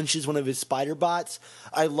 like, crunches one of his spider bots.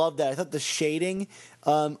 I love that. I thought the shading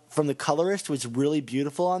from the colorist was really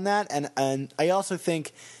beautiful on that, and I also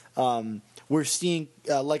think... we're seeing,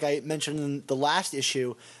 like I mentioned in the last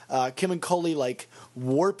issue, Kim and Coley like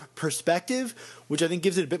warp perspective, which I think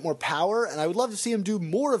gives it a bit more power. And I would love to see him do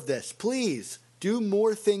more of this. Please do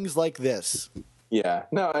more things like this. Yeah,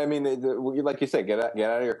 no, I mean, like you said, get out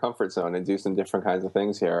of your comfort zone and do some different kinds of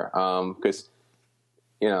things here. Because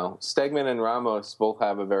Stegman and Ramos both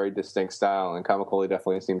have a very distinct style, and Kamikoli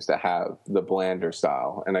definitely seems to have the blander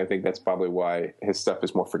style. And I think that's probably why his stuff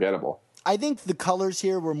is more forgettable. I think the colors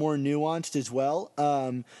here were more nuanced as well,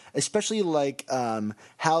 especially like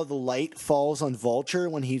how the light falls on Vulture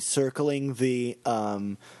when he's circling the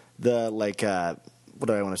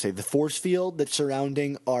force field that's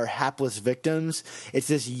surrounding our hapless victims. It's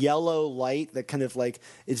this yellow light that kind of like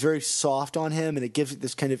is very soft on him, and it gives it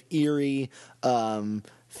this kind of eerie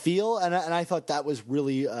feel. And I thought that was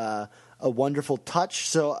really a wonderful touch.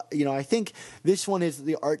 So, I think this one is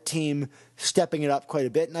the art team stepping it up quite a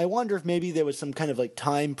bit. And I wonder if maybe there was some kind of like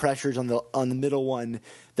time pressures on the middle one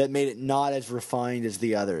that made it not as refined as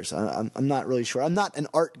the others. I'm not really sure. I'm not an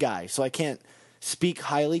art guy, so I can't speak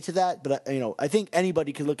highly to that. But, I think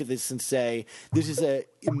anybody could look at this and say this is a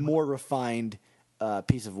more refined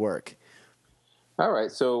piece of work. All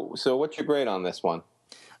right. So what's your grade on this one?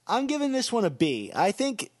 I'm giving this one a B. I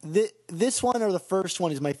think this one or the first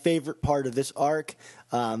one is my favorite part of this arc.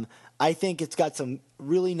 I think it's got some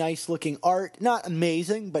really nice looking art. Not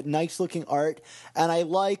amazing, but nice looking art. And I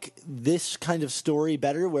like this kind of story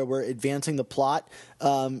better, where we're advancing the plot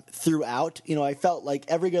throughout. I felt like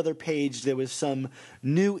every other page there was some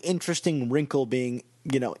new interesting wrinkle being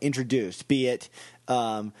introduced, be it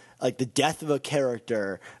like the death of a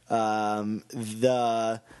character,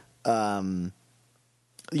 the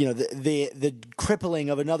crippling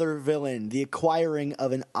of another villain, the acquiring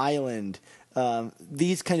of an island.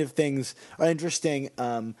 These kind of things are interesting.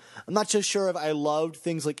 I'm not so sure if I loved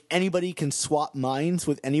things like anybody can swap minds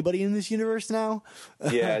with anybody in this universe now.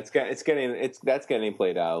 Yeah, that's getting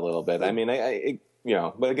played out a little bit. I mean,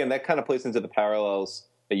 but again, that kind of plays into the parallels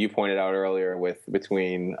that you pointed out earlier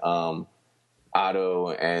between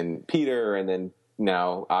Otto and Peter, and then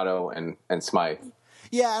now Otto and Smythe.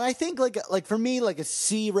 Yeah, and I think like for me, like a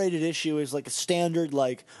C-rated issue is like a standard,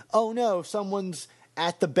 like, oh no, someone's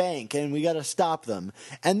at the bank and we got to stop them.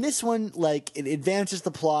 And this one, like, it advances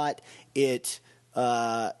the plot. It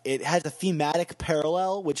has a thematic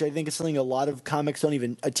parallel, which I think is something a lot of comics don't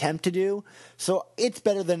even attempt to do. So it's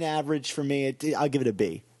better than average for me. I'll give it a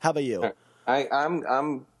B. How about you?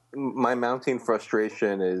 I'm my mounting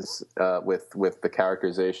frustration is with the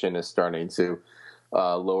characterization is starting to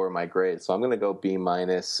lower my grade, so I'm going to go B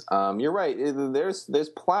minus. You're right. There's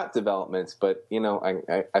plot developments, but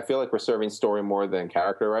I feel like we're serving story more than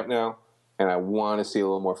character right now, and I want to see a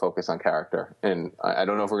little more focus on character. And I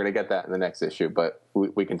don't know if we're going to get that in the next issue, but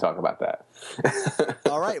we can talk about that.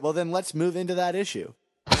 All right. Well, then let's move into that issue.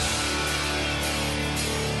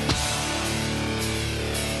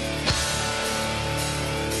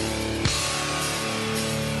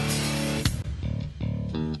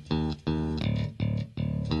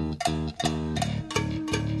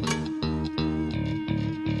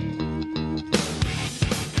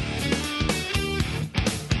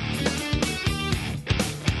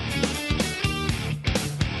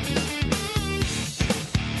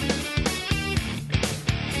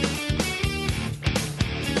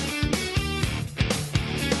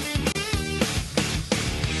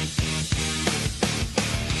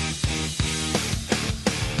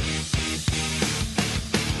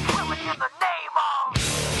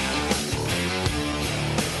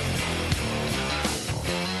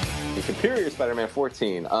 Superior Spider-Man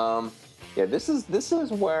 14. This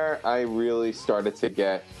is where I really started to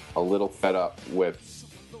get a little fed up with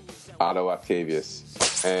Otto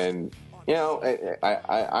Octavius, and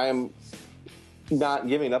I am not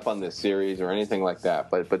giving up on this series or anything like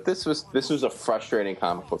that, but this was a frustrating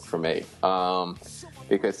comic book for me,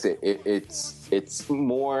 because it's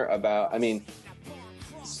more about, I mean,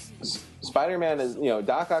 Spider-Man is,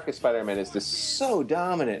 Doc Ock as Spider-Man is just so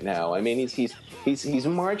dominant now. I mean, he's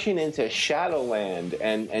marching into Shadowland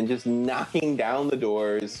and just knocking down the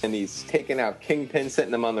doors, and he's taking out Kingpin,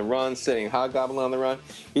 setting him on the run, setting Hobgoblin on the run.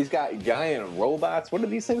 He's got giant robots. What are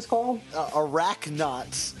these things called?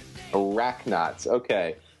 Arachnauts. Arachnauts.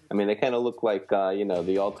 Okay. I mean, they kind of look like,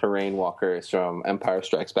 the all-terrain walkers from Empire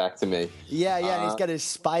Strikes Back to me. Yeah, and he's got his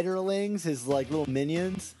spiderlings, his like little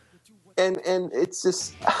minions. And it's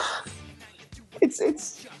just...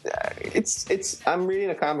 It's I'm reading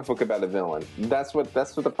a comic book about a villain. That's what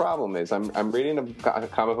the problem is. I'm reading a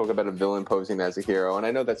comic book about a villain posing as a hero, and I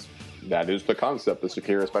know that is the concept of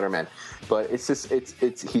Superior Spider-Man. But it's just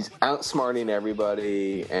he's outsmarting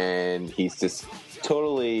everybody, and he's just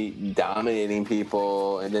totally dominating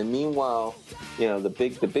people. And then meanwhile,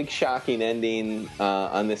 the big shocking ending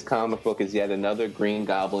on this comic book is yet another Green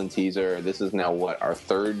Goblin teaser. This is now our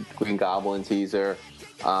third Green Goblin teaser.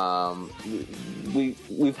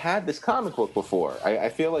 We've had this comic book before. I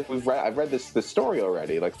feel like I've read this story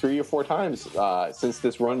already like 3 or 4 times since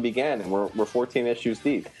this run began, and we're 14 issues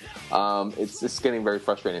deep. It's just getting very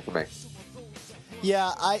frustrating for me.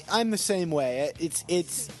 Yeah, I'm the same way.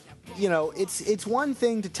 It's one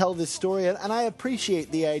thing to tell this story, and I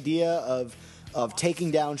appreciate the idea of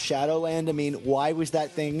taking down Shadowland. I mean, why was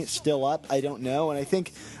that thing still up? I don't know. And I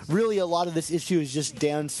think really a lot of this issue is just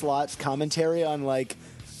Dan Slott's commentary on like,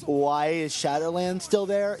 why is Shadowland still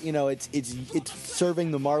there? It's serving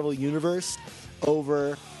the Marvel Universe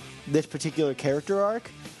over this particular character arc.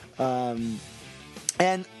 And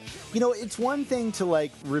it's one thing to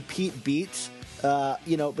like repeat beats, but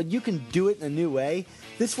you can do it in a new way.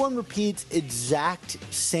 This one repeats exact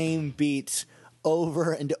same beats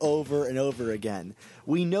over and over and over again.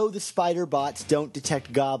 We know the spider bots don't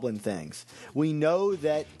detect goblin things. We know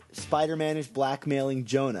that Spider-Man is blackmailing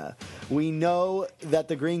Jonah. We know that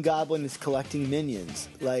the Green Goblin is collecting minions.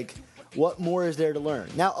 Like, what more is there to learn?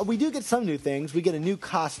 Now, we do get some new things. We get a new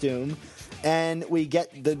costume, and we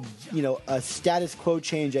get a status quo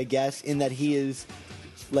change, I guess, in that he is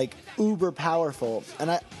like uber powerful.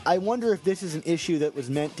 And I wonder if this is an issue that was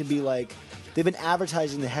meant to be like, they've been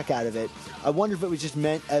advertising the heck out of it. I wonder if it was just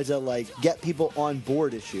meant as a like get people on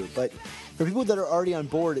board issue. But for people that are already on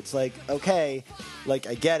board, it's like, okay, like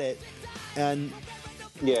I get it. And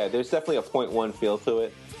yeah, there's definitely a 0.1 feel to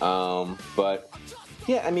it. But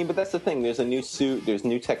yeah, I mean, but that's the thing. There's a new suit, there's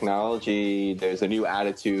new technology, there's a new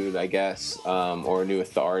attitude, I guess, or a new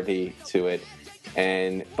authority to it.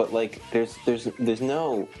 But like, there's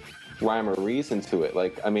no rhyme or reason to it.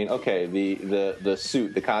 Like, I mean, okay, the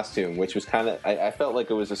suit, the costume, which was kind of, I felt like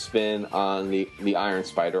it was a spin on the Iron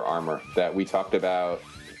Spider armor that we talked about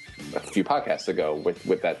a few podcasts ago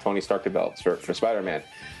with that Tony Stark develops for Spider-Man,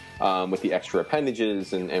 with the extra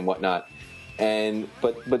appendages and whatnot.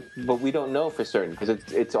 But we don't know for certain because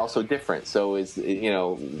it's also different. So is, you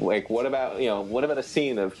know, like what about a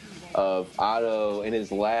scene of Otto in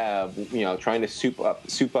his lab, you know, trying to soup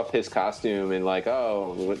up his costume and like,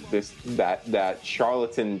 oh, that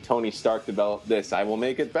charlatan Tony Stark developed this, I will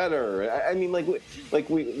make it better. I mean,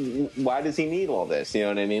 why does he need all this? You know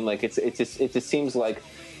what I mean? Like it just seems like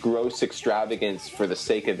gross extravagance for the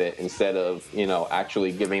sake of it instead of, you know,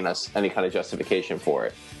 actually giving us any kind of justification for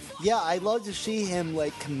it. yeah, I'd love to see him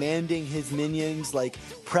like commanding his minions, like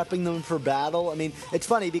prepping them for battle. I mean, it's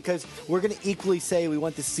funny because we're going to equally say we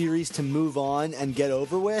want the series to move on and get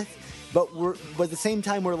over with, but at the same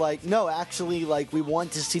time we're like, no, actually, like we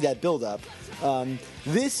want to see that build up.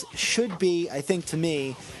 This should be, I think, to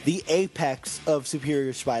me, the apex of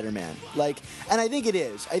Superior Spider-Man. Like, and I think it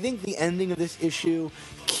is. I think the ending of this issue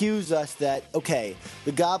cues us that, okay,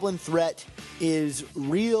 the Goblin threat is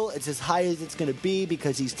real. It's as high as it's going to be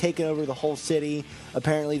because he's taken over the whole city,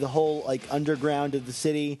 apparently the whole like underground of the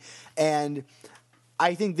city. And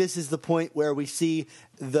I think this is the point where we see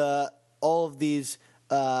all of these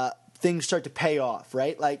things start to pay off,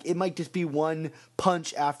 right? Like it might just be one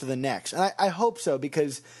punch after the next, and I hope so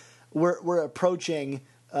because we're approaching.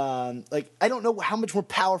 Like I don't know how much more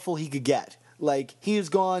powerful he could get. Like he has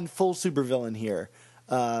gone full supervillain here,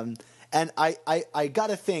 and I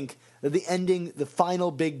gotta think that the ending, the final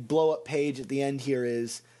big blow up page at the end here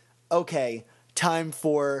is okay. Time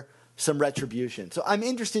for some retribution. So I'm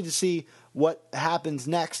interested to see what happens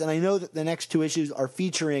next, and I know that the next two issues are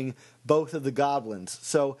featuring both of the Goblins,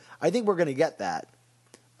 so I think we're going to get that.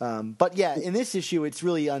 But yeah, in this issue, it's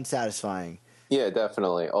really unsatisfying. Yeah,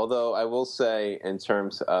 definitely. Although I will say, in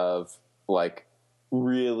terms of like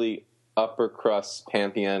really upper crust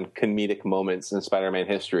pantheon comedic moments in Spider-Man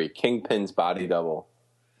history, Kingpin's body double.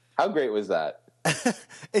 How great was that?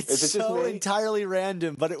 It's so entirely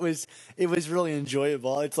random, but it was really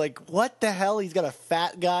enjoyable. It's like, what the hell? He's got a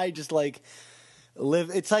fat guy just like live.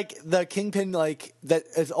 It's like the Kingpin like that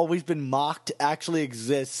has always been mocked actually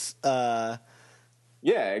exists. Yeah,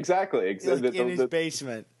 exactly. Like in his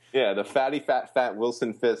basement. Yeah, the fatty fat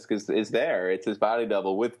Wilson Fisk is there. It's his body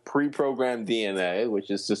double with pre-programmed DNA, which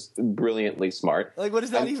is just brilliantly smart. Like, what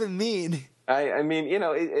does that even mean? I mean, you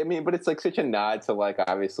know, but it's like such a nod to like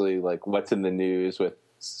obviously like what's in the news with,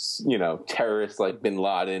 you know, terrorists like Bin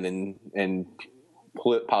Laden and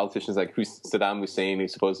politicians like Saddam Hussein, who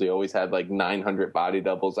supposedly always had like 900 body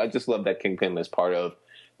doubles. I just love that Kingpin was part of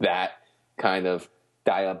that kind of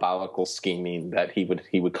diabolical scheming, that he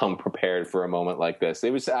would come prepared for a moment like this. It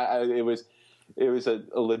was a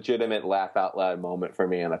legitimate laugh out loud moment for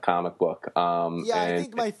me in a comic book. I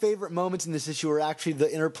think my favorite moments in this issue are actually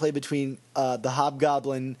the interplay between the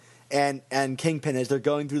Hobgoblin and Kingpin as they're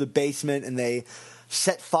going through the basement and they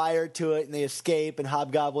set fire to it and they escape and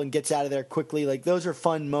Hobgoblin gets out of there quickly. Like those are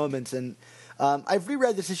fun moments, and I've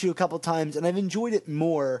reread this issue a couple times and I've enjoyed it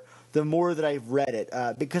more the more that I've read it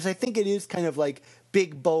because I think it is kind of like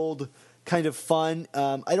big, bold, kind of fun.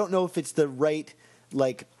 I don't know if it's the right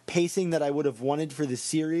like pacing that I would have wanted for the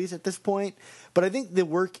series at this point, but I think the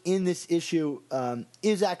work in this issue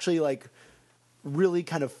is actually like really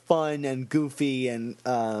kind of fun and goofy and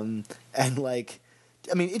like,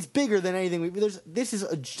 I mean, it's bigger than anything. This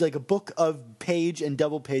is like a book of page and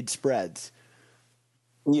double page spreads.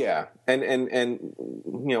 Yeah, and you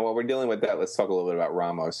know, while we're dealing with that, let's talk a little bit about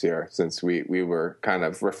Ramos here, since we were kind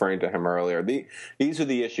of referring to him earlier. These are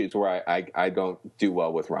the issues where I don't do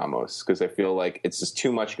well with Ramos, because I feel like it's just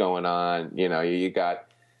too much going on. You know, you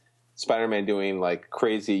got Spider-Man doing like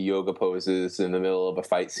crazy yoga poses in the middle of a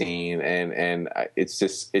fight scene, and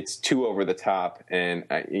it's too over the top, and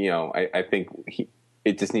I think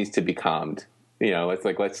it just needs to be calmed. You know, it's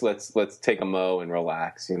like let's take a mo and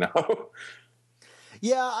relax. You know.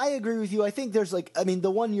 Yeah, I agree with you. I think there's like, I mean, the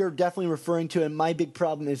one you're definitely referring to, and my big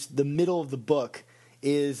problem is the middle of the book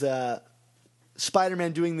is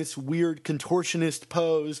Spider-Man doing this weird contortionist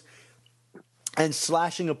pose, and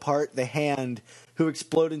slashing apart the hand who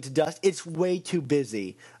explode into dust. It's way too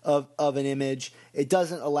busy of an image. It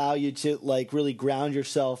doesn't allow you to like really ground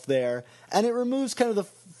yourself there, and it removes kind of the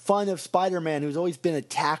fun of Spider-Man, who's always been a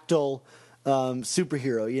tactile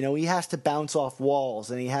superhero. You know, he has to bounce off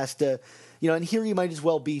walls, and he has to, you know, and here he might as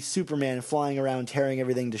well be Superman flying around tearing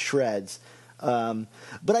everything to shreds. But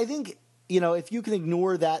I think, you know, if you can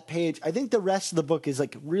ignore that page, I think the rest of the book is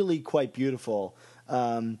like really quite beautiful.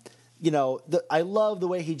 You know, I love the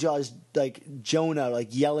way he draws like Jonah like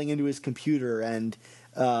yelling into his computer, and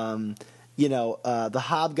you know, the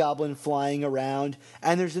Hobgoblin flying around,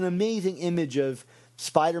 and there's an amazing image of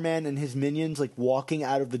Spider-Man and his minions like walking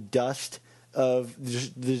out of the dust of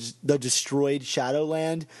the destroyed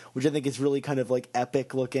Shadowland, which I think is really kind of like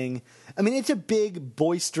epic looking. I mean, it's a big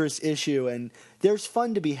boisterous issue, and there's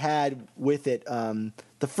fun to be had with it.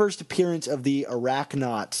 The first appearance of the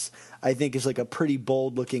Arachnauts, I think, is like a pretty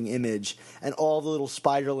bold looking image, and all the little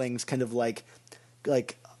spiderlings kind of like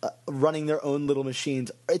running their own little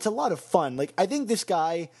machines. It's a lot of fun. Like, I think this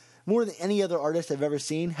guy, more than any other artist I've ever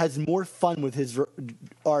seen, has more fun with his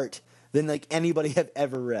art than like anybody I've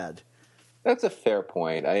ever read. That's a fair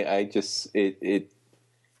point. I just you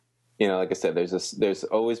know, like I said, there's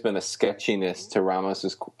always been a sketchiness to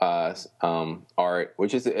Ramos's art,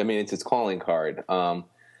 which is, I mean, it's his calling card.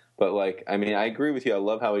 But like, I mean, I agree with you. I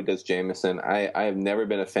love how he does Jameson. I have never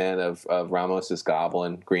been a fan of Ramos's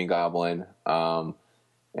Green Goblin.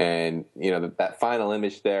 And you know, that final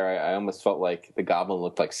image there, I almost felt like the Goblin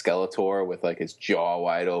looked like Skeletor with like his jaw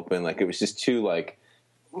wide open. Like it was just too like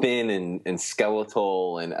thin and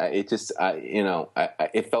skeletal, and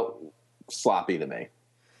it felt sloppy to me.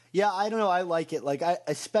 Yeah, I don't know. I like it. Like,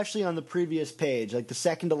 especially on the previous page, like the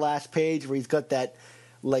second to last page, where he's got that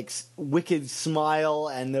like wicked smile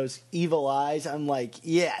and those evil eyes. I'm like,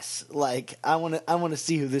 yes, like I want to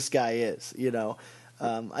see who this guy is. You know,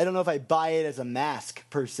 I don't know if I buy it as a mask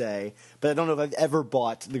per se, but I don't know if I've ever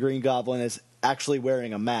bought the Green Goblin as actually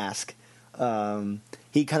wearing a mask.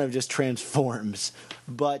 He kind of just transforms.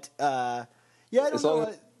 But yeah, I don't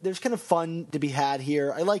know. There's kind of fun to be had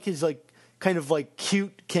here. I like his like kind of like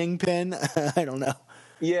cute Kingpin. I don't know.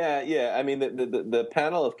 Yeah. I mean, the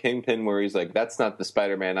panel of Kingpin where he's like, "That's not the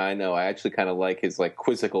Spider-Man I know." I actually kind of like his like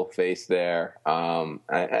quizzical face there.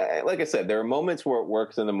 Like I said, there are moments where it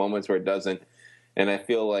works and the moments where it doesn't. And I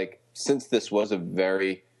feel like since this was a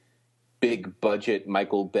very big budget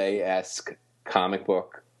Michael Bay-esque comic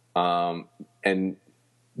book, and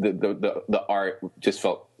the art just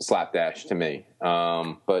felt slapdash to me.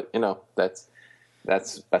 But you know, that's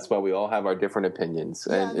why we all have our different opinions.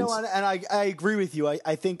 Yeah, and I agree with you.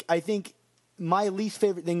 I think my least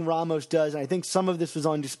favorite thing Ramos does, and I think some of this was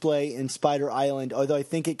on display in Spider Island, although I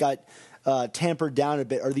think it got tampered down a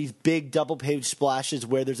bit, are these big double page splashes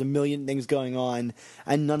where there's a million things going on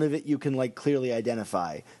and none of it you can like clearly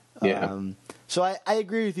identify. Yeah. So I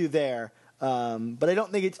agree with you there, but I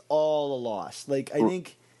don't think it's all a loss. Like I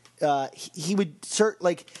think he would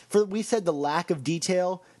we said the lack of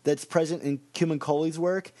detail that's present in Cumancole's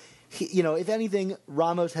work. You know, if anything,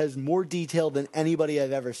 Ramos has more detail than anybody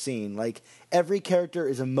I've ever seen. Like, every character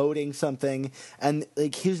is emoting something, and,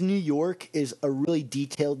 like, his New York is a really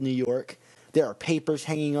detailed New York. There are papers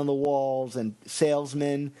hanging on the walls and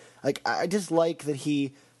salesmen. Like, I just like that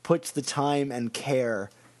he puts the time and care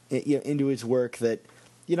into his work that,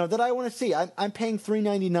 you know, that I want to see. I'm paying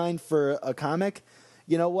 $3.99 for a comic.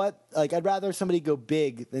 You know what? Like, I'd rather somebody go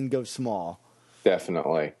big than go small.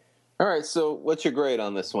 Definitely. All right, so what's your grade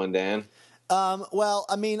on this one, Dan? Well,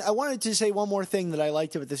 I mean, I wanted to say one more thing that I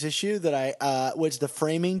liked about this issue, that was the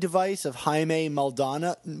framing device of Jaime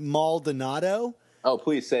Maldonado. Oh,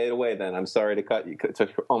 please say it away then. I'm sorry to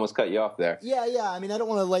almost cut you off there. Yeah. I mean, I don't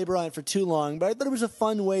want to labor on it for too long, but I thought it was a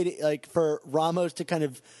fun way to, like, for Ramos to kind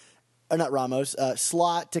of, or not Ramos,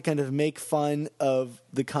 Slott to kind of make fun of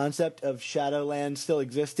the concept of Shadowland still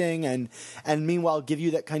existing, and meanwhile give you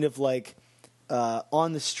that kind of like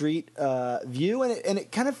on the street view, and it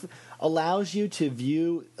kind of allows you to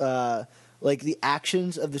view like the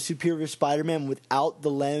actions of the Superior Spider-Man without the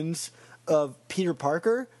lens of Peter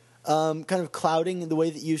Parker, kind of clouding the way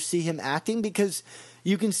that you see him acting, because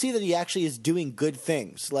you can see that he actually is doing good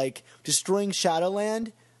things. Like, destroying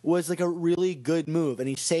Shadowland was like a really good move, and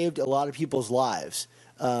he saved a lot of people's lives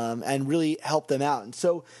and really helped them out. And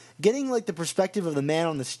so getting like the perspective of the man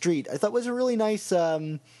on the street, I thought was a really nice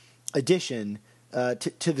addition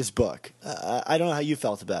to this book. I don't know how you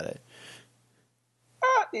felt about it.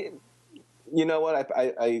 You know what?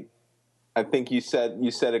 I think you said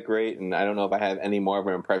it great, and I don't know if I have any more of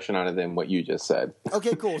an impression on it than what you just said.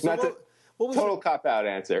 Okay, cool. So what was total cop-out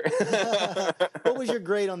answer. what was your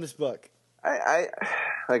grade on this book? I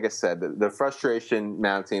like I said, the frustration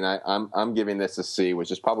mounting. I'm giving this a C,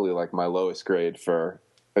 which is probably like my lowest grade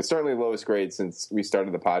it's certainly lowest grade since we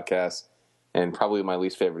started the podcast, and probably my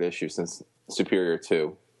least favorite issue since Superior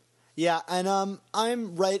 2. Yeah, and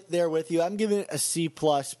I'm right there with you. I'm giving it a C+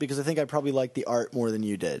 because I think I probably like the art more than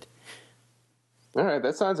you did. All right,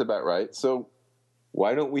 that sounds about right. So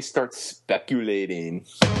why don't we start speculating?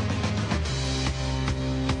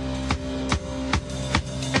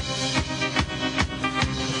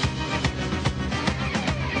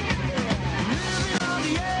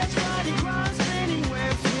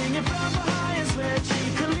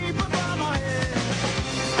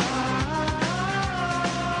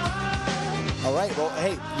 All right. Well,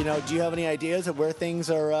 hey, do you have any ideas of where things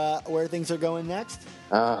are going next?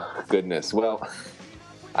 Oh, goodness. Well,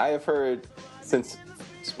 I have heard since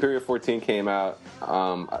Superior 14 came out,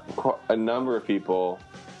 a number of people,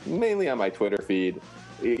 mainly on my Twitter feed,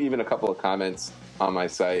 even a couple of comments on my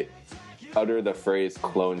site, utter the phrase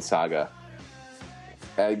Clone Saga.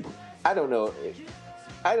 I don't know.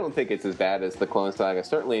 I don't think it's as bad as the Clone Saga.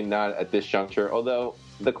 Certainly not at this juncture, although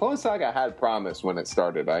the Clone Saga had promise when it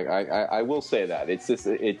started. I will say that.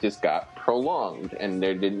 It just got prolonged, and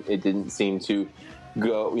it didn't seem to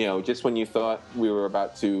go, just when you thought we were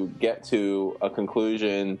about to get to a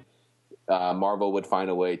conclusion, Marvel would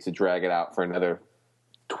find a way to drag it out for another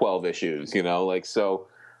 12 issues, so.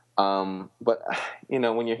 But,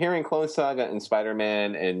 when you're hearing Clone Saga and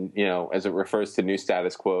Spider-Man and, as it refers to new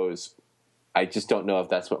status quos, I just don't know if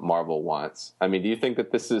that's what Marvel wants. I mean, do you think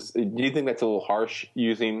that's a little harsh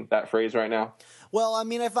using that phrase right now? Well, I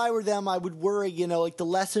mean, if I were them, I would worry, like the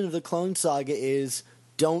lesson of the Clone Saga is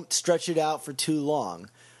don't stretch it out for too long.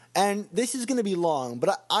 And this is going to be long,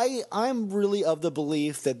 but I'm really of the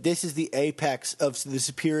belief that this is the apex of the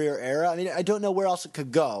Superior era. I mean, I don't know where else it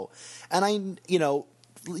could go. And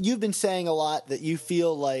you've been saying a lot that you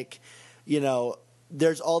feel like,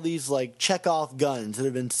 there's all these like Chekhov guns that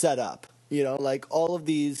have been set up, like all of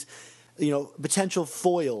these, potential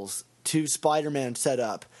foils to Spider-Man set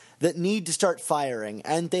up that need to start firing,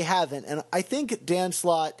 and they haven't. And I think Dan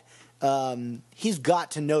Slott, he's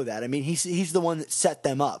got to know that. I mean, he's the one that set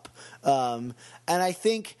them up. And I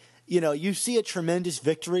think, you see a tremendous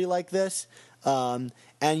victory like this, and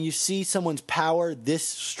you see someone's power this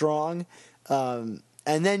strong, and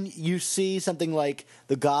then you see something like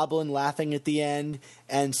the Goblin laughing at the end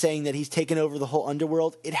and saying that he's taken over the whole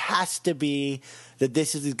underworld. It has to be that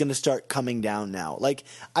this is going to start coming down now. Like,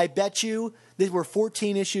 I bet you we're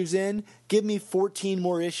 14 issues in. Give me 14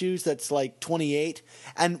 more issues. That's like 28.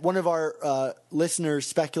 And one of our listeners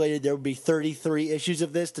speculated there would be 33 issues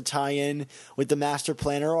of this to tie in with the Master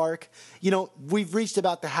Planner arc. We've reached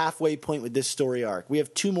about the halfway point with this story arc. We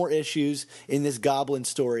have 2 more issues in this Goblin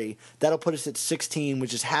story. That'll put us at 16,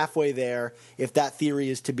 which is halfway there, if that theory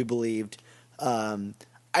is to be believed.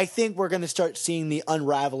 I think we're going to start seeing the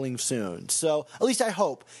unraveling soon. So, at least I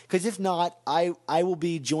hope, because if not, I will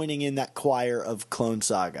be joining in that choir of Clone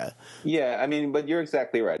Saga. Yeah, I mean, but you're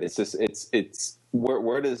exactly right. It's just it's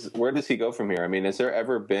where does he go from here? I mean, has there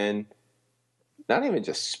ever been not even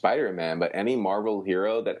just Spider-Man, but any Marvel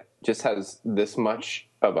hero that just has this much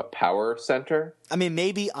of a power center? I mean,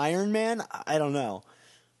 maybe Iron Man. I don't know.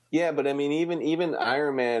 Yeah, but I mean, even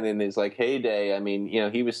Iron Man in his like heyday, I mean,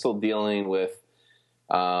 he was still dealing with.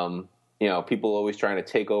 People always trying to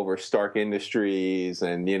take over Stark Industries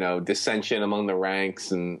and, dissension among the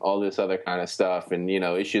ranks and all this other kind of stuff. And,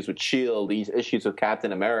 issues with S.H.I.E.L.D., these issues with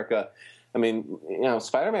Captain America. I mean,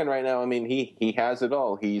 Spider-Man right now, I mean, he has it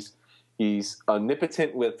all. He's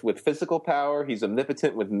omnipotent with physical power. He's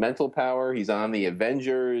omnipotent with mental power. He's on the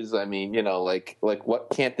Avengers. I mean, like what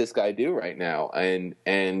can't this guy do right now? And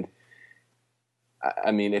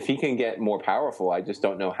I mean, if he can get more powerful, I just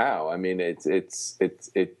don't know how. I mean,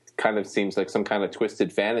 it kind of seems like some kind of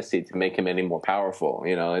twisted fantasy to make him any more powerful.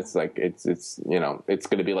 It's like it's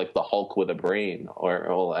going to be like the Hulk with a brain,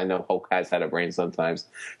 or I know Hulk has had a brain sometimes,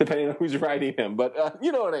 depending on who's writing him. But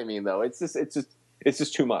you know what I mean, though. It's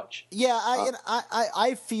just too much. Yeah,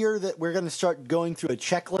 I fear that we're going to start going through a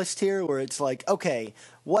checklist here where it's like, okay,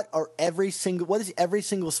 what is every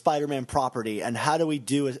single Spider-Man property, and how do we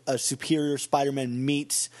do a Superior Spider-Man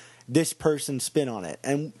meets this person's spin on it?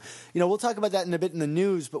 And we'll talk about that in a bit in the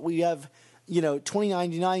news, but we have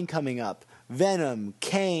 2099 coming up, Venom,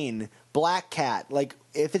 Kane, Black Cat. Like,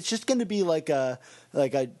 if it's just going to be like a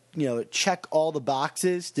check all the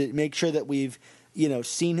boxes to make sure that we've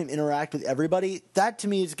seen him interact with everybody, that to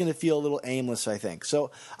me is going to feel a little aimless, I think.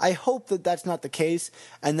 So I hope that that's not the case,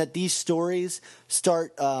 and that these stories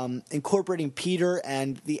start incorporating Peter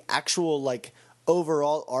and the actual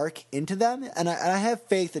overall arc into them, and I have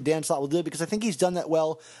faith that Dan Slott will do it because I think he's done that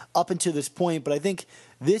well up until this point. But I think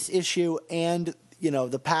this issue and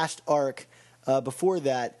the past arc before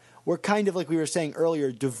that were kind of, like we were saying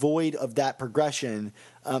earlier, devoid of that progression.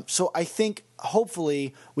 So I think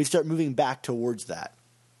hopefully we start moving back towards that.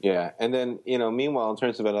 Yeah, and then meanwhile, in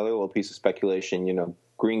terms of another little piece of speculation,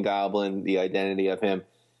 Green Goblin, the identity of him,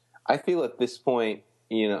 I feel at this point,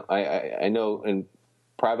 I know in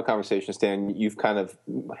private conversations, Dan, you've kind of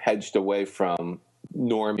hedged away from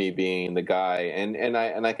Normie being the guy, and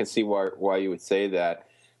I can see why you would say that.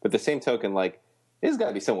 But the same token, like, it's got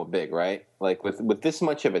to be somewhat big, right? Like with this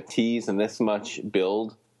much of a tease and this much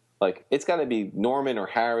build, like it's got to be Norman or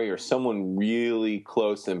Harry or someone really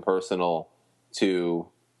close and personal to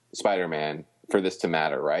Spider-Man for this to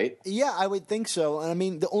matter, right? Yeah, I would think so. And I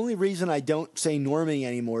mean, the only reason I don't say Normie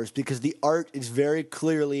anymore is because the art is very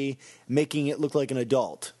clearly making it look like an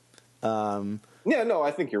adult. Yeah, no,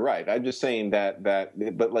 I think you're right. I'm just saying that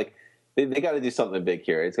but like they got to do something big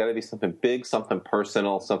here. It's got to be something big, something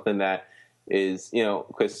personal, something that is,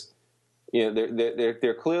 because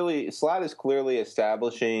they're clearly, Slott is clearly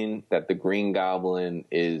establishing that the Green Goblin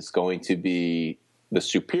is going to be the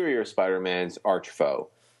superior Spider-Man's arch foe.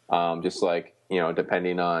 Just like,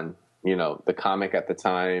 depending on, the comic at the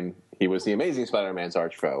time, he was the Amazing Spider-Man's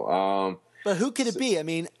arch foe. But who could it be? I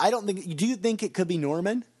mean, do you think it could be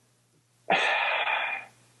Norman?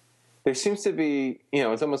 There seems to be,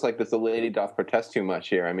 it's almost like the lady doth protest too much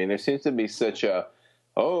here. I mean, there seems to be such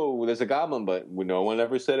there's a goblin, but no one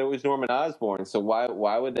ever said it was Norman Osborn. So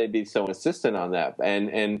why would they be so insistent on that?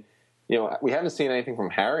 And we haven't seen anything from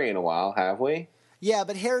Harry in a while, have we? Yeah,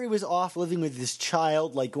 but Harry was off living with this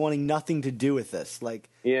child, like wanting nothing to do with this. Like,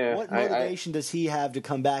 what motivation does he have to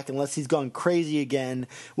come back unless he's gone crazy again?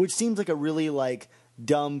 Which seems like a really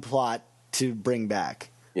dumb plot to bring back.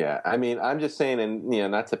 Yeah, I mean, I'm just saying, and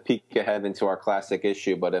not to peek ahead into our classic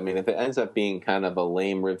issue, but I mean, if it ends up being kind of a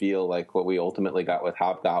lame reveal like what we ultimately got with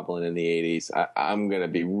Hobgoblin in the 80s, I'm going to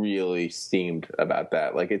be really steamed about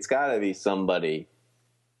that. Like, it's got to be somebody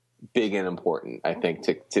big and important, I think,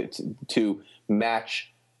 to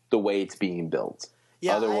match the way it's being built.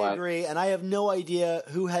 Yeah, otherwise, I agree, and I have no idea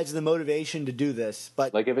who has the motivation to do this.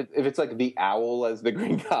 But like, if it's like the Owl as the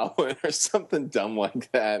Green Goblin or something dumb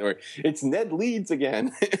like that, or it's Ned Leeds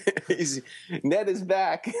again, Ned is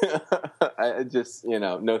back. I just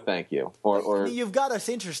no, thank you. Or you've got us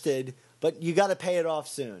interested, but you got to pay it off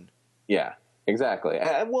soon. Yeah, exactly.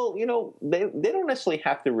 Well, they don't necessarily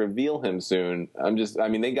have to reveal him soon.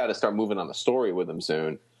 They got to start moving on the story with him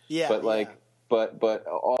soon. Yeah, but like. Yeah. But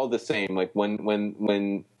all the same, like when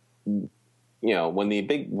the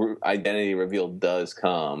big identity reveal does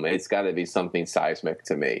come, it's got to be something seismic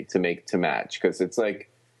to me to match, because it's like,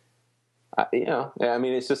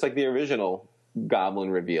 it's just like the original Goblin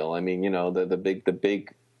reveal. I mean, the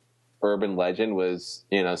big urban legend was,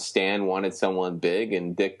 Stan wanted someone big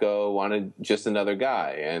and Ditko wanted just another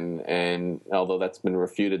guy, and although that's been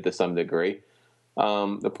refuted to some degree.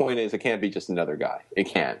 The point is, it can't be just another guy. It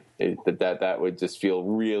can't. That would just feel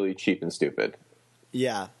really cheap and stupid.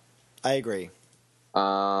 Yeah, I agree.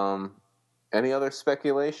 Any other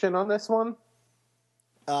speculation on this one?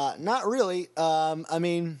 Not really. I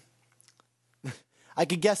mean, I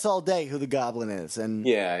could guess all day who the Goblin is, and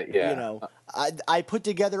yeah. I put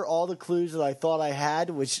together all the clues that I thought I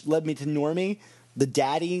had, which led me to Normie, the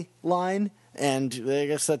daddy line, and I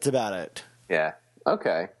guess that's about it. Yeah.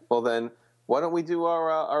 Okay. Well then. Why don't we do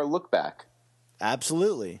our look back?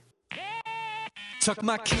 Absolutely. Tuck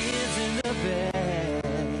my kids in the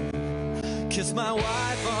bed, kiss my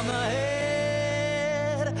wife on the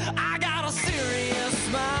head. I got a serious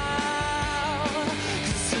smile,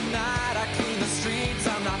 'cause tonight I clean the streets.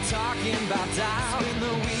 I'm not talking about dial. Spend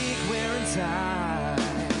the week wearing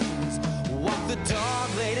ties, walk the dog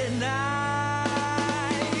late at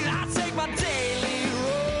night. I take my daily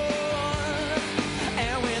run,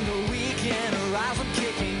 and when the weekend arrives, I'm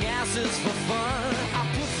kicking asses for fun. I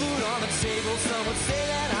put food on the table, some would say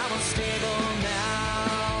that I'm unstable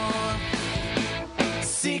now.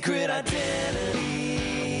 Secret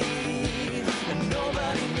identity, and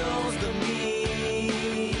nobody knows but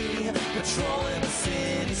me. Patrolling the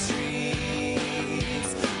city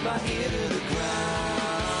streets, my ear to the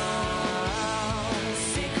ground.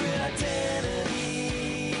 Secret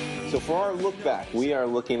identity. So for our look back, we are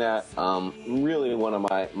looking at really one of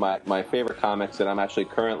my favorite comics that I'm actually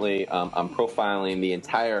currently I'm profiling the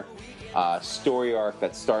entire story arc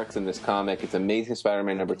that starts in this comic. It's Amazing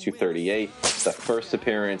Spider-Man number 238. It's the first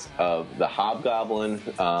appearance of the Hobgoblin.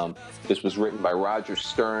 This was written by Roger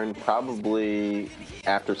Stern, probably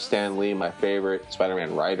after Stan Lee, my favorite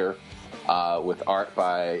Spider-Man writer. with art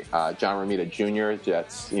by John Romita Jr.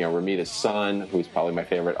 That's Romita's son, who's probably my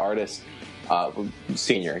favorite artist.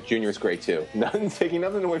 Senior, Junior's great too. Taking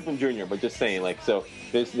nothing away from Junior, but just saying, like, so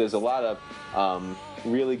there's a lot of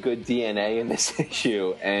really good DNA in this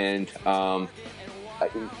issue, and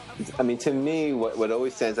I mean, to me, what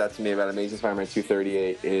always stands out to me about Amazing Spider-Man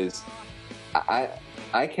 238 is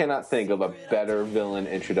I cannot think of a better villain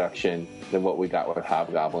introduction than what we got with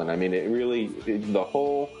Hobgoblin. I mean, the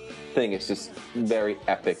whole thing is just very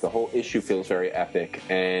epic. The whole issue feels very epic,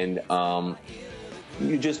 and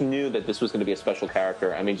you just knew that this was going to be a special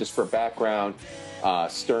character. I mean, just for background,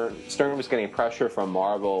 Stern was getting pressure from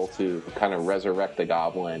Marvel to kind of resurrect the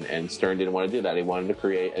Goblin, and Stern didn't want to do that. He wanted to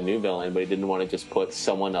create a new villain, but he didn't want to just put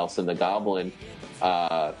someone else in the Goblin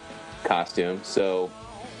costume. So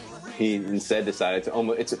he instead decided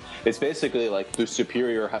to it's basically like the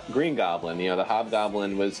superior Green Goblin. The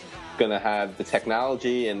Hobgoblin was going to have the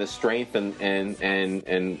technology and the strength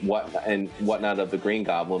and whatnot of the Green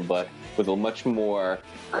Goblin, but with a much more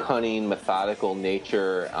cunning, methodical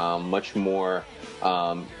nature, much more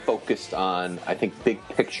focused on, I think, big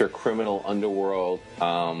picture criminal underworld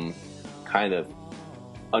kind of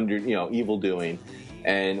evil doing.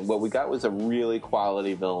 And what we got was a really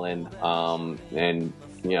quality villain, and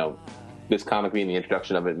this comic being the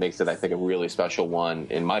introduction of it makes it, I think, a really special one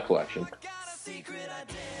in my collection.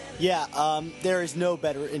 Yeah, there is no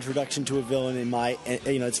better introduction to a villain in my,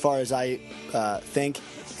 as far as I think.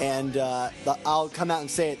 And I'll come out and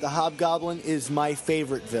say it. The Hobgoblin is my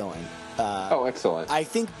favorite villain. Excellent. I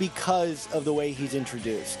think because of the way he's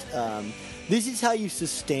introduced. This is how you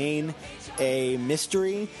sustain a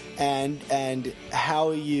mystery and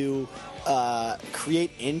how you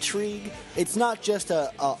create intrigue. It's not just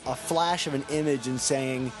a flash of an image and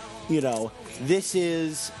saying, this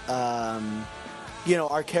is,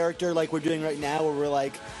 our character like we're doing right now, where we're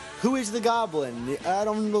like, who is the Goblin? I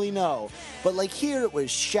don't really know. But like here it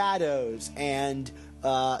was shadows and,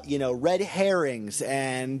 red herrings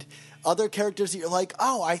and other characters that you're like,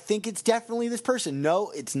 oh, I think it's definitely this person.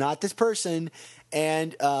 No, it's not this person.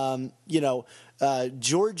 And,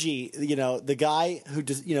 Georgie, the guy who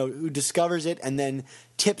who discovers it and then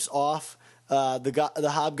tips off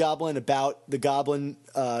the Hobgoblin about the Goblin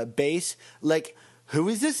base, like, who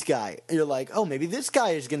is this guy? And you're like, oh, maybe this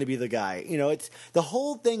guy is going to be the guy. It's the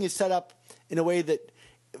whole thing is set up in a way that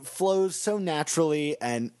flows so naturally,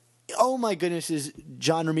 and oh my goodness, is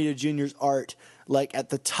John Romita Jr.'s art like at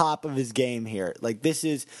the top of his game here. Like, this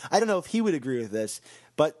is, I don't know if he would agree with this,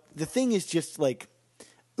 but the thing is just like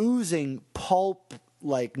oozing pulp,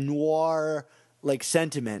 like noir, like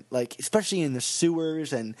sentiment, like especially in the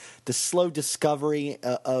sewers and the slow discovery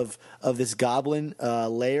of this Goblin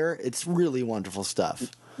lair. It's really wonderful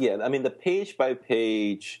stuff. Yeah, I mean, the page by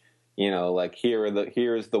page, like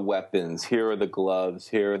here's the weapons, here are the gloves,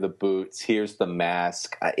 here are the boots, here's the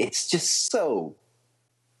mask. It's just so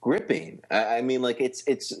gripping. I mean, like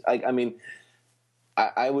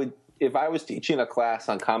I would, if I was teaching a class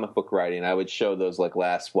on comic book writing, I would show those like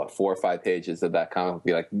last 4 or 5 pages of that comic,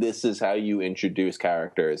 be like, this is how you introduce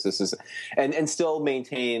characters. This is, and still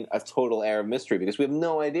maintain a total air of mystery, because we have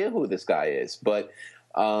no idea who this guy is. But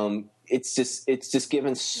it's just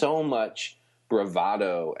given so much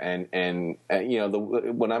bravado, and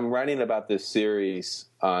when I'm writing about this series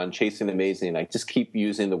on Chasing Amazing, I just keep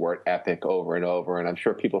using the word epic over and over, and I'm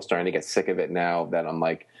sure people are starting to get sick of it now that I'm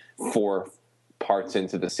like 4 parts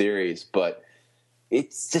into the series, but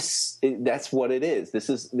it's just that's what it is. This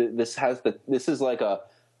is like a,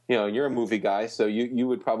 you're a movie guy, so you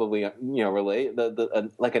would probably relate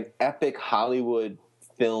like an epic Hollywood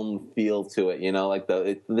film feel to it. Like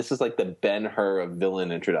this is like the Ben-Hur of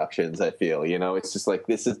villain introductions. I feel it's just like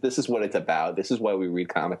this is what it's about. This is why we read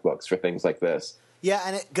comic books, for things like this. Yeah,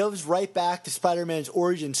 and it goes right back to Spider-Man's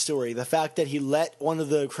origin story. The fact that he let one of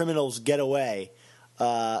the criminals get away,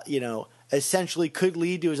 essentially could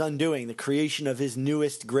lead to his undoing, the creation of his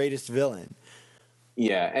newest, greatest villain.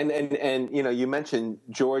 Yeah, and you mentioned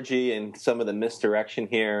Georgie and some of the misdirection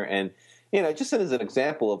here, and just as an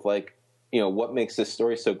example of like what makes this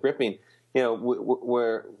story so gripping.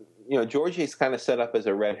 Where Georgie's kind of set up as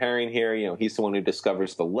a red herring here. He's the one who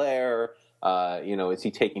discovers the lair. Is he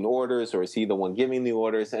taking orders, or is he the one giving the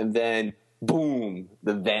orders? And then boom,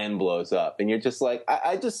 the van blows up, and you're just like,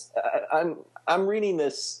 I'm reading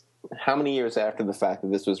this how many years after the fact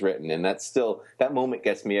that this was written, and that moment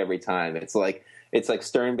gets me every time. It's like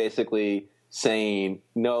Stern basically saying,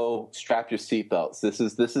 no, strap your seatbelts. This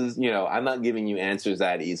is I'm not giving you answers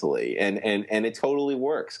that easily, and it totally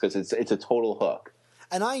works because it's a total hook.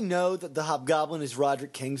 And I know that the Hobgoblin is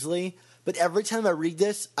Roderick Kingsley, but every time I read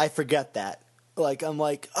this, I forget that. Like, I'm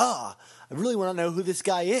like, I really want to know who this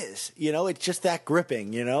guy is. You know, it's just that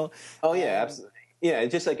gripping, you know? Oh yeah, absolutely. Yeah,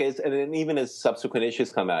 it's just like, and then even as subsequent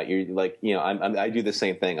issues come out, you're like, you know, I do the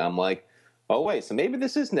same thing. I'm like, oh wait, so maybe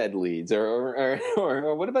this is Ned Leeds, or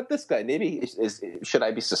what about this guy? Maybe should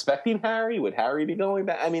I be suspecting Harry? Would Harry be going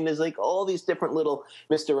back? I mean, there's like all these different little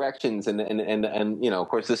misdirections, and you know, of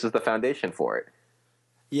course, this is the foundation for it.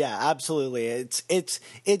 Yeah, absolutely.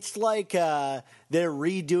 It's like they're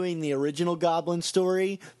redoing the original Goblin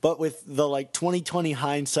story, but with the like 2020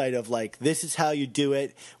 hindsight of like, this is how you do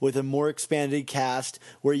it with a more expanded cast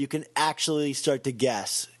where you can actually start to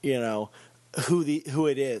guess, you know, who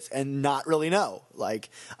it is and not really know. Like,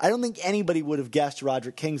 I don't think anybody would have guessed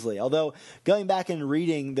Roderick Kingsley. Although going back and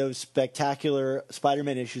reading those spectacular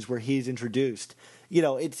Spider-Man issues where he's introduced, you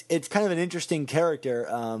know, it's kind of an interesting character.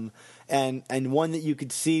 And one that you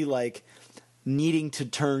could see like needing to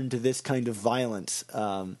turn to this kind of violence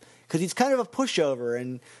because he's kind of a pushover,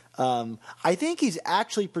 and I think he's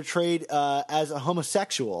actually portrayed as a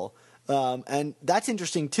homosexual, and that's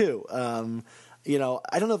interesting too. You know,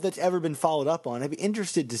 I don't know if that's ever been followed up on. I'd be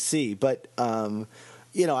interested to see, but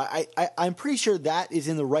you know, I'm pretty sure that is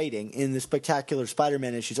in the writing in the Spectacular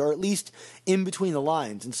Spider-Man issues, or at least in between the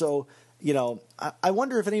lines. And so, you know, I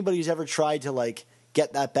wonder if anybody's ever tried to like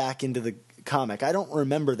get that back into the comic. I don't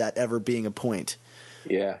remember that ever being a point.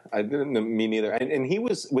 Yeah, I didn't. Me neither. And he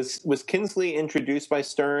was Kingsley introduced by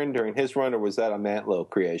Stern during his run, or was that a Mantlo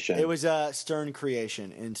creation? It was a Stern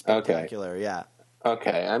creation in Spectacular. Okay. Yeah.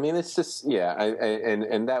 Okay. I mean, it's just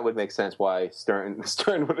and that would make sense why Stern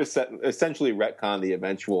would have essentially retconned the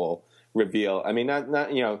eventual reveal. I mean,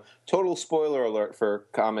 not you know, total spoiler alert for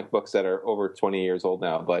comic books that are over 20 years old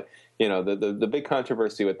now, but you know, the big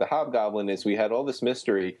controversy with the Hobgoblin is we had all this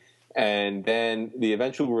mystery, and then the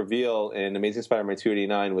eventual reveal in Amazing Spider-Man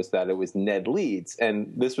 289 was that it was Ned Leeds,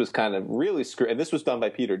 and this was kind of really and this was done by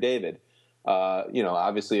Peter David, you know,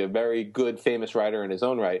 obviously a very good, famous writer in his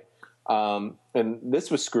own right, and this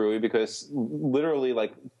was screwy because literally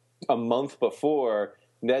like a month before,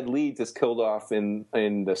 Ned Leeds is killed off in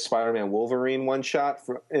the Spider-Man Wolverine one-shot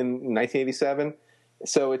in 1987,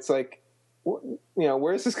 so it's like, you know,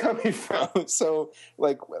 where's this coming from? So,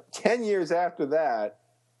 like 10 years after that,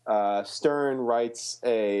 Stern writes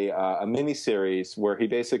a miniseries where he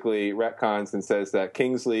basically retcons and says that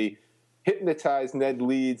Kingsley hypnotized Ned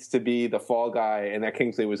Leeds to be the fall guy, and that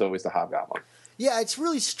Kingsley was always the Hobgoblin. Yeah, it's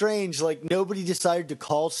really strange. Like, nobody decided to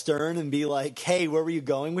call Stern and be like, "Hey, where were you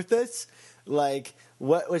going with this? Like,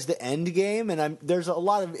 what was the end game?" And there's a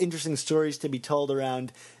lot of interesting stories to be told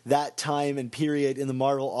around that time and period in the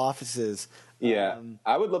Marvel offices. Yeah,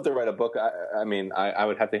 I would love to write a book. I mean, I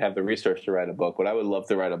would have to have the research to write a book, but I would love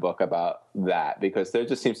to write a book about that because there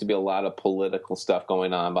just seems to be a lot of political stuff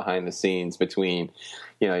going on behind the scenes between,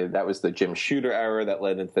 you know, that was the Jim Shooter era that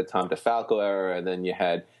led into the Tom DeFalco era, and then you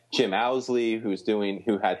had Jim Owsley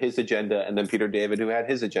who had his agenda, and then Peter David who had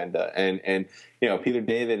his agenda. And you know, Peter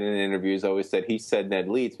David in interviews always said he said Ned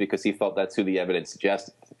Leeds because he felt that's who the evidence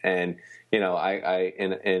suggested. And you know, I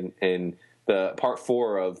in the part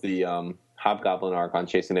 4 of the Hobgoblin arc on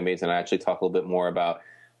Chasing Amazing, I actually talk a little bit more about.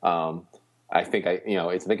 I think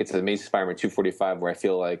it's Amazing Spider-Man 245 where I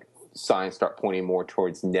feel like signs start pointing more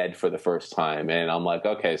towards Ned for the first time, and I'm like,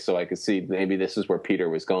 okay, so I could see maybe this is where Peter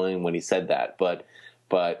was going when he said that, but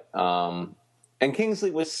and Kingsley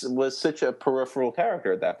was such a peripheral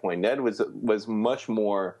character at that point. Ned was much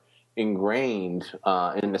more ingrained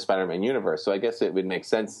in the Spider-Man universe, so I guess it would make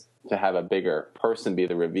sense to have a bigger person be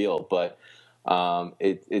the reveal. But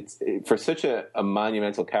it's for such a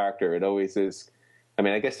monumental character, it always is. I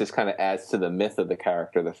mean, I guess this kind of adds to the myth of the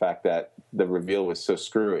character, the fact that the reveal was so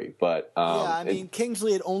screwy. But yeah, I mean,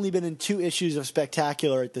 Kingsley had only been in 2 issues of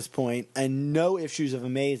Spectacular at this point, and no issues of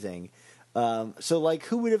Amazing. So, like,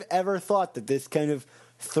 who would have ever thought that this kind of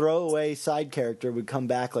throwaway side character would come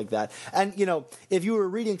back like that? And, you know, if you were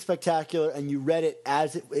reading Spectacular and you read it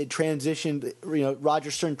as it transitioned, you know,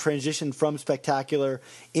 Roger Stern transitioned from Spectacular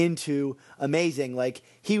into Amazing, like,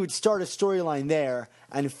 he would start a storyline there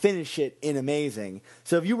and finish it in Amazing.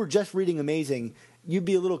 So if you were just reading Amazing, you'd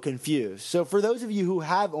be a little confused. So for those of you who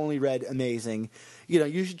have only read Amazing, you know,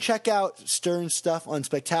 you should check out Stern's stuff on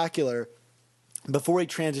Spectacular before he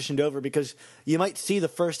transitioned over, because you might see the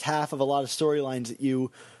first half of a lot of storylines that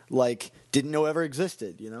you like didn't know ever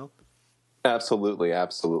existed, you know? Absolutely.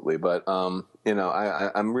 But, you know,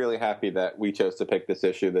 I'm really happy that we chose to pick this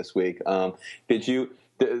issue this week. Did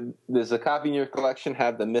Does a copy in your collection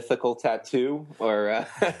have the mythical tattoo, or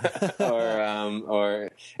or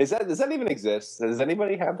does that even exist? Does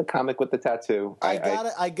anybody have the comic with the tattoo?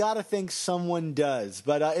 I gotta think someone does.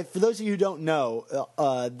 But for those of you who don't know,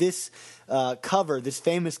 this cover, this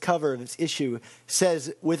famous cover of this issue,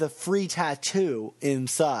 says with a free tattoo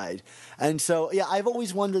inside. And so, yeah, I've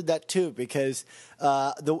always wondered that too, because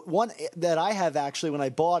the one that I have actually, when I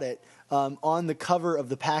bought it, on the cover of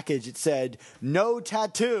the package, it said, "No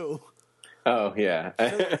tattoo." Oh, yeah.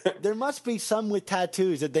 So there must be some with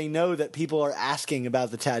tattoos that they know that people are asking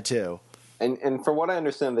about the tattoo. And from what I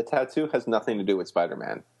understand, the tattoo has nothing to do with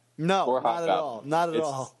Spider-Man. No, or not at all. Not at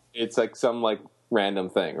all. It's like some random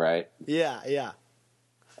thing, right? Yeah.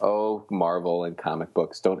 Oh, Marvel and comic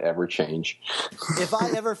books don't ever change. If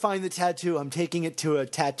I ever find the tattoo, I'm taking it to a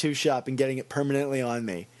tattoo shop and getting it permanently on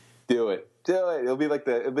me. Do it. It'll be like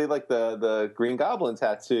the Green Goblin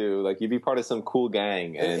tattoo. Like, you'd be part of some cool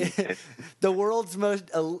gang, and the world's most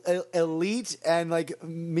elite and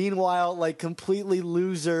meanwhile completely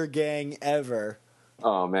loser gang ever.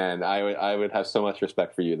 Oh man, I would have so much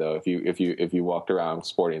respect for you though if you walked around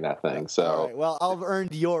sporting that thing. So, all right, well, I've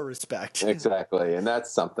earned your respect. Exactly, and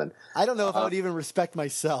that's something. I don't know if I would even respect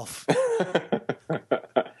myself.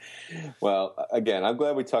 Well, again, I'm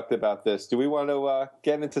glad we talked about this. Do we want to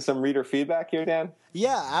get into some reader feedback here, Dan?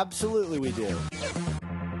 Yeah, absolutely we do.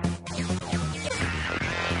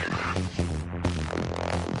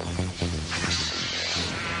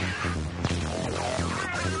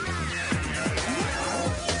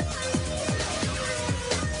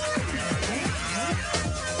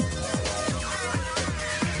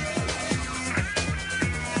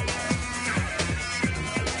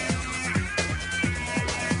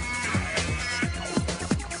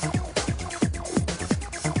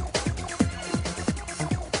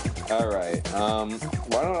 All right.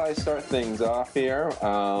 Why don't I start things off here?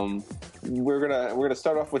 We're gonna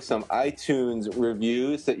start off with some iTunes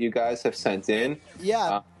reviews that you guys have sent in.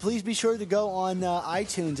 Yeah, please be sure to go on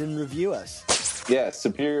iTunes and review us. Yeah,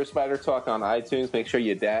 Superior Spider Talk on iTunes. Make sure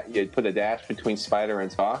you put a dash between Spider and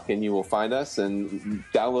Talk, and you will find us and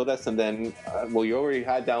download us. And then, you already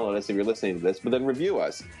had download us if you're listening to this, but then review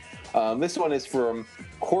us. This one is from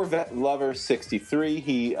Corvette Lover 63.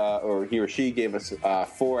 He or she gave us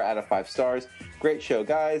 4 out of 5 stars. Great show,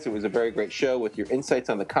 guys. It was a very great show with your insights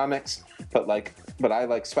on the comics. But I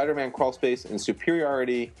like Spider-Man Crawlspace and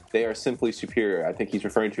Superiority. They are simply superior. I think he's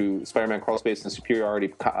referring to Spider-Man Crawlspace and Superiority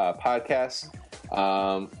podcasts.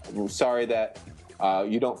 We're sorry that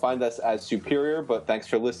you don't find us as superior, but thanks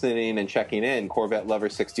for listening and checking in, Corvette Lover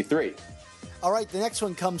 63. All right, the next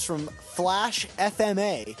one comes from Flash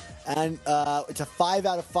FMA, and it's a 5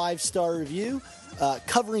 out of 5 star review,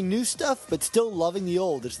 covering new stuff but still loving the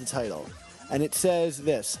old is the title. And it says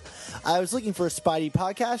this: I was looking for a Spidey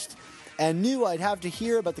podcast and knew I'd have to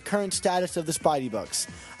hear about the current status of the Spidey books.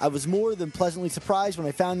 I was more than pleasantly surprised when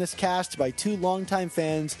I found this cast by 2 longtime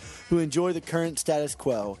fans who enjoy the current status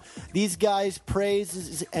quo. These guys'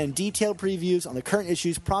 praises and detailed previews on the current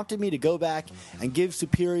issues prompted me to go back and give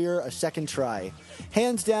Superior a second try.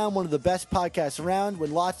 Hands down, one of the best podcasts around,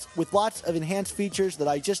 with lots of enhanced features that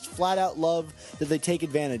I just flat out love that they take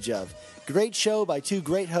advantage of. Great show by 2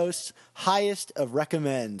 great hosts, highest of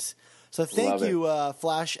recommends. So thank you,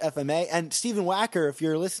 Flash FMA. And Stephen Wacker, if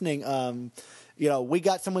you're listening, we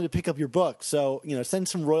got someone to pick up your book. So, send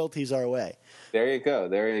some royalties our way. There you go.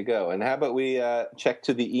 And how about we check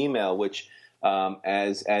to the email, which,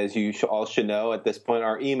 as you all should know at this point,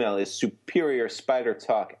 our email is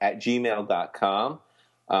superiorspidertalk@gmail.com.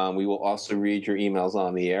 We will also read your emails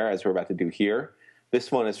on the air, as we're about to do here.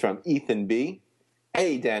 This one is from Ethan B.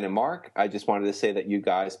 Hey, Dan and Mark. I just wanted to say that you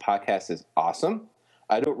guys' podcast is awesome.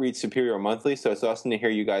 I don't read Superior monthly, so it's awesome to hear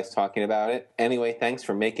you guys talking about it. Anyway, thanks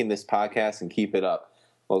for making this podcast and keep it up.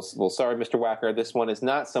 Well, sorry, Mr. Wacker. This one is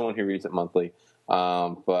not someone who reads it monthly,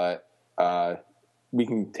 but we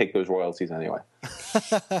can take those royalties anyway.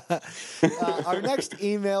 Our next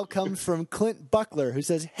email comes from Clint Buckler, who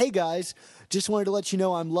says, Hey, guys, just wanted to let you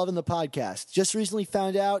know I'm loving the podcast. Just recently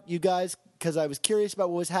found out you guys because I was curious about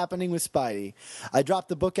what was happening with Spidey. I dropped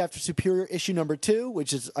the book after Superior issue number 2,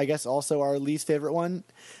 which is, I guess, also our least favorite one.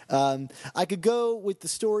 I could go with the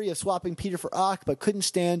story of swapping Peter for Ock, but couldn't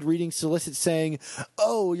stand reading solicits saying,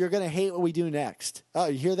 oh, you're going to hate what we do next. Oh,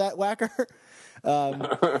 you hear that, Wacker?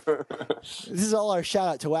 This is all our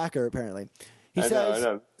shout-out to Wacker, apparently. He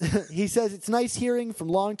says, he says, it's nice hearing from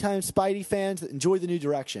longtime Spidey fans that enjoy the new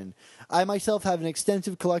direction. I myself have an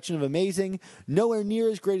extensive collection of amazing, nowhere near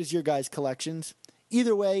as great as your guys' collections.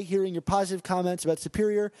 Either way, hearing your positive comments about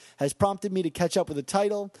Superior has prompted me to catch up with the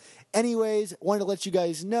title. Anyways, wanted to let you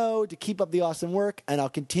guys know to keep up the awesome work, and I'll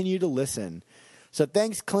continue to listen. So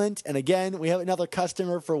thanks, Clint. And again, we have another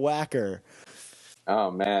customer for Whacker.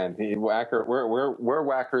 Oh man, Whacker, we're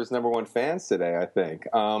Whacker's number one fans today, I think.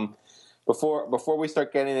 Before we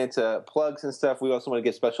start getting into plugs and stuff, we also want to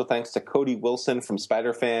give special thanks to Cody Wilson from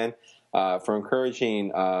SpiderFan for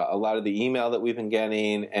encouraging a lot of the email that we've been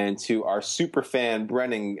getting, and to our super fan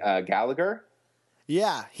Brennan Gallagher.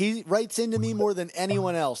 Yeah, he writes into me more than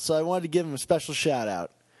anyone else, so I wanted to give him a special shout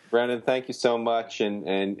out. Brennan, thank you so much,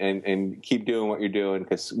 and keep doing what you're doing,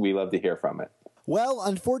 because we love to hear from it. Well,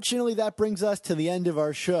 unfortunately, that brings us to the end of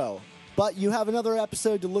our show, but you have another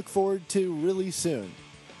episode to look forward to really soon.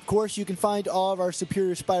 Of course, you can find all of our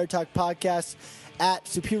Superior Spider Talk podcasts at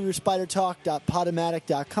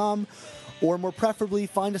superiorspidertalk.podomatic.com, or more preferably,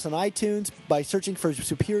 find us on iTunes by searching for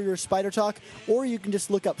Superior Spider Talk, or you can just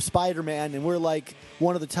look up Spider-Man, and we're like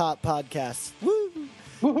one of the top podcasts. Woo!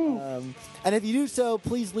 And if you do so,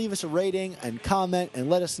 please leave us a rating and comment and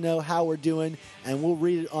let us know how we're doing, and we'll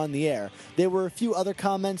read it on the air. There were a few other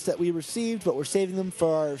comments that we received, but we're saving them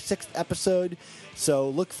for our 6th episode, so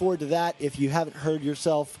look forward to that. If you haven't heard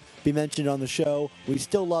yourself be mentioned on the show, we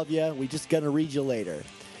still love you. We're just going to read you later.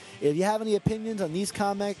 If you have any opinions on these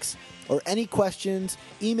comics or any questions,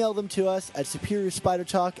 email them to us at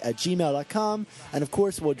superiorspidertalk@gmail.com. And, of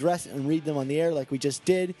course, we'll address and read them on the air like we just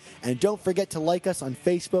did. And don't forget to like us on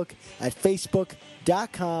Facebook at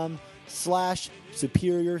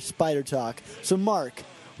facebook.com/superiorspidertalk. So, Mark,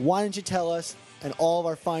 why don't you tell us and all of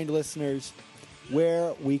our fine listeners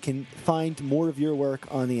where we can find more of your work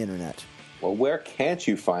on the internet? Well, where can't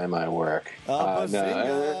you find my work?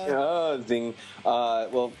 Zing.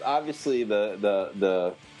 Well, obviously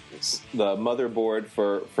the motherboard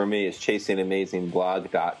for me is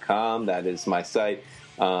chasingamazingblog.com. That is my site.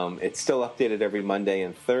 It's still updated every Monday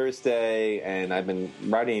and Thursday, and I've been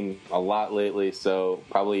writing a lot lately, so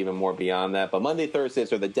probably even more beyond that. But Monday,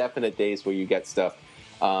 Thursdays are the definite days where you get stuff.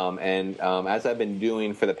 As I've been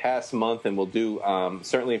doing for the past month, and will do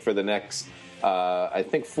certainly for the next I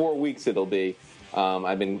think 4 weeks it'll be,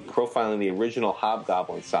 I've been profiling the original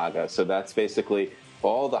Hobgoblin saga. So that's basically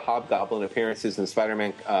all the Hobgoblin appearances in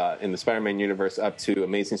Spider-Man in the Spider-Man universe up to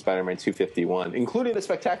Amazing Spider-Man 251, including the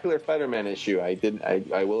Spectacular Spider-Man issue. I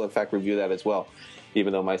will in fact review that as well,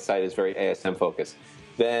 even though my site is very ASM focused.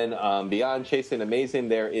 Then beyond Chasing Amazing,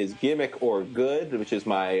 there is Gimmick or Good, which is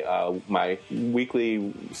my my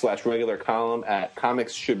weekly / regular column at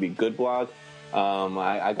Comics Should Be Good blog.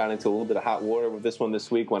 I got into a little bit of hot water with this one this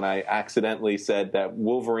week when I accidentally said that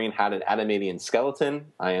Wolverine had an adamantium skeleton.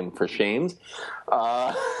 I am for shamed.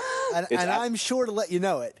 I'm sure to let you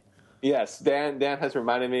know it. Yes, Dan has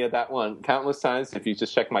reminded me of that one countless times. If you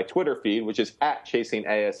just check my Twitter feed, which is at Chasing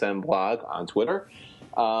ASM blog on Twitter.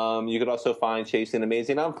 You could also find Chasing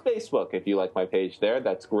Amazing on Facebook if you like my page there.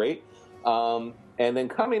 That's great. And then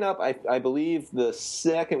coming up, I believe the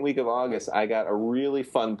second week of August, I got a really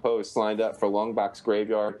fun post lined up for Longbox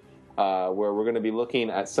Graveyard, where we're going to be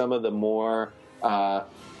looking at some of the more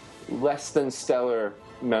less than stellar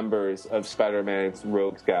members of Spider-Man's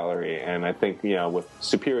Rogues Gallery. And I think, with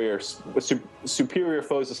superior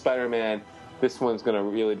foes of Spider-Man, this one's going to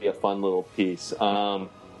really be a fun little piece. And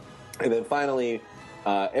then finally,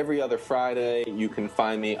 every other Friday, you can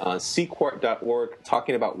find me on sequart.org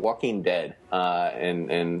talking about Walking Dead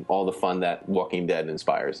and all the fun that Walking Dead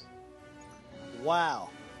inspires. Wow.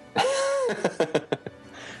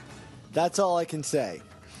 That's all I can say.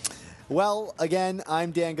 Well, again,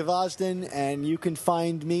 I'm Dan Gvozden, and you can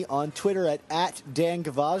find me on Twitter at Dan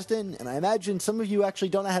Gvozden, and I imagine some of you actually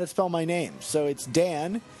don't know how to spell my name, so it's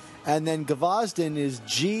Dan. And then Gvozden is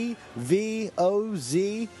Gvozden.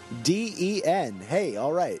 Hey,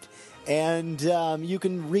 all right. And you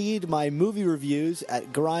can read my movie reviews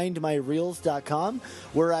at grindmyreels.com,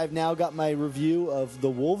 where I've now got my review of The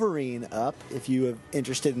Wolverine up, if you are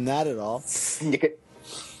interested in that at all.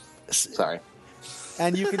 Sorry.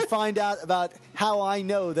 And you can find out about how I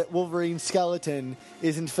know that Wolverine's skeleton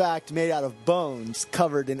is in fact made out of bones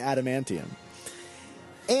covered in adamantium.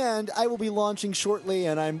 And I will be launching shortly,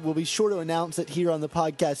 and I will be sure to announce it here on the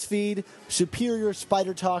podcast feed,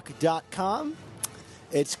 superiorspidertalk.com.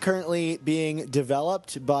 It's currently being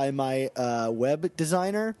developed by my web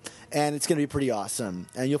designer, and it's going to be pretty awesome.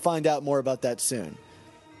 And you'll find out more about that soon.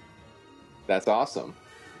 That's awesome.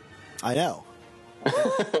 I know.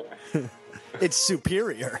 It's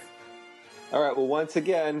superior. All right, well, once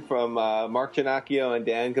again, from Mark Ginocchio and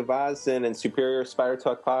Dan Gvozden and Superior Spider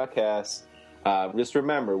Talk Podcast, just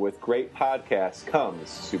remember, with great podcasts comes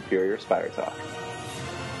Superior Spider Talk.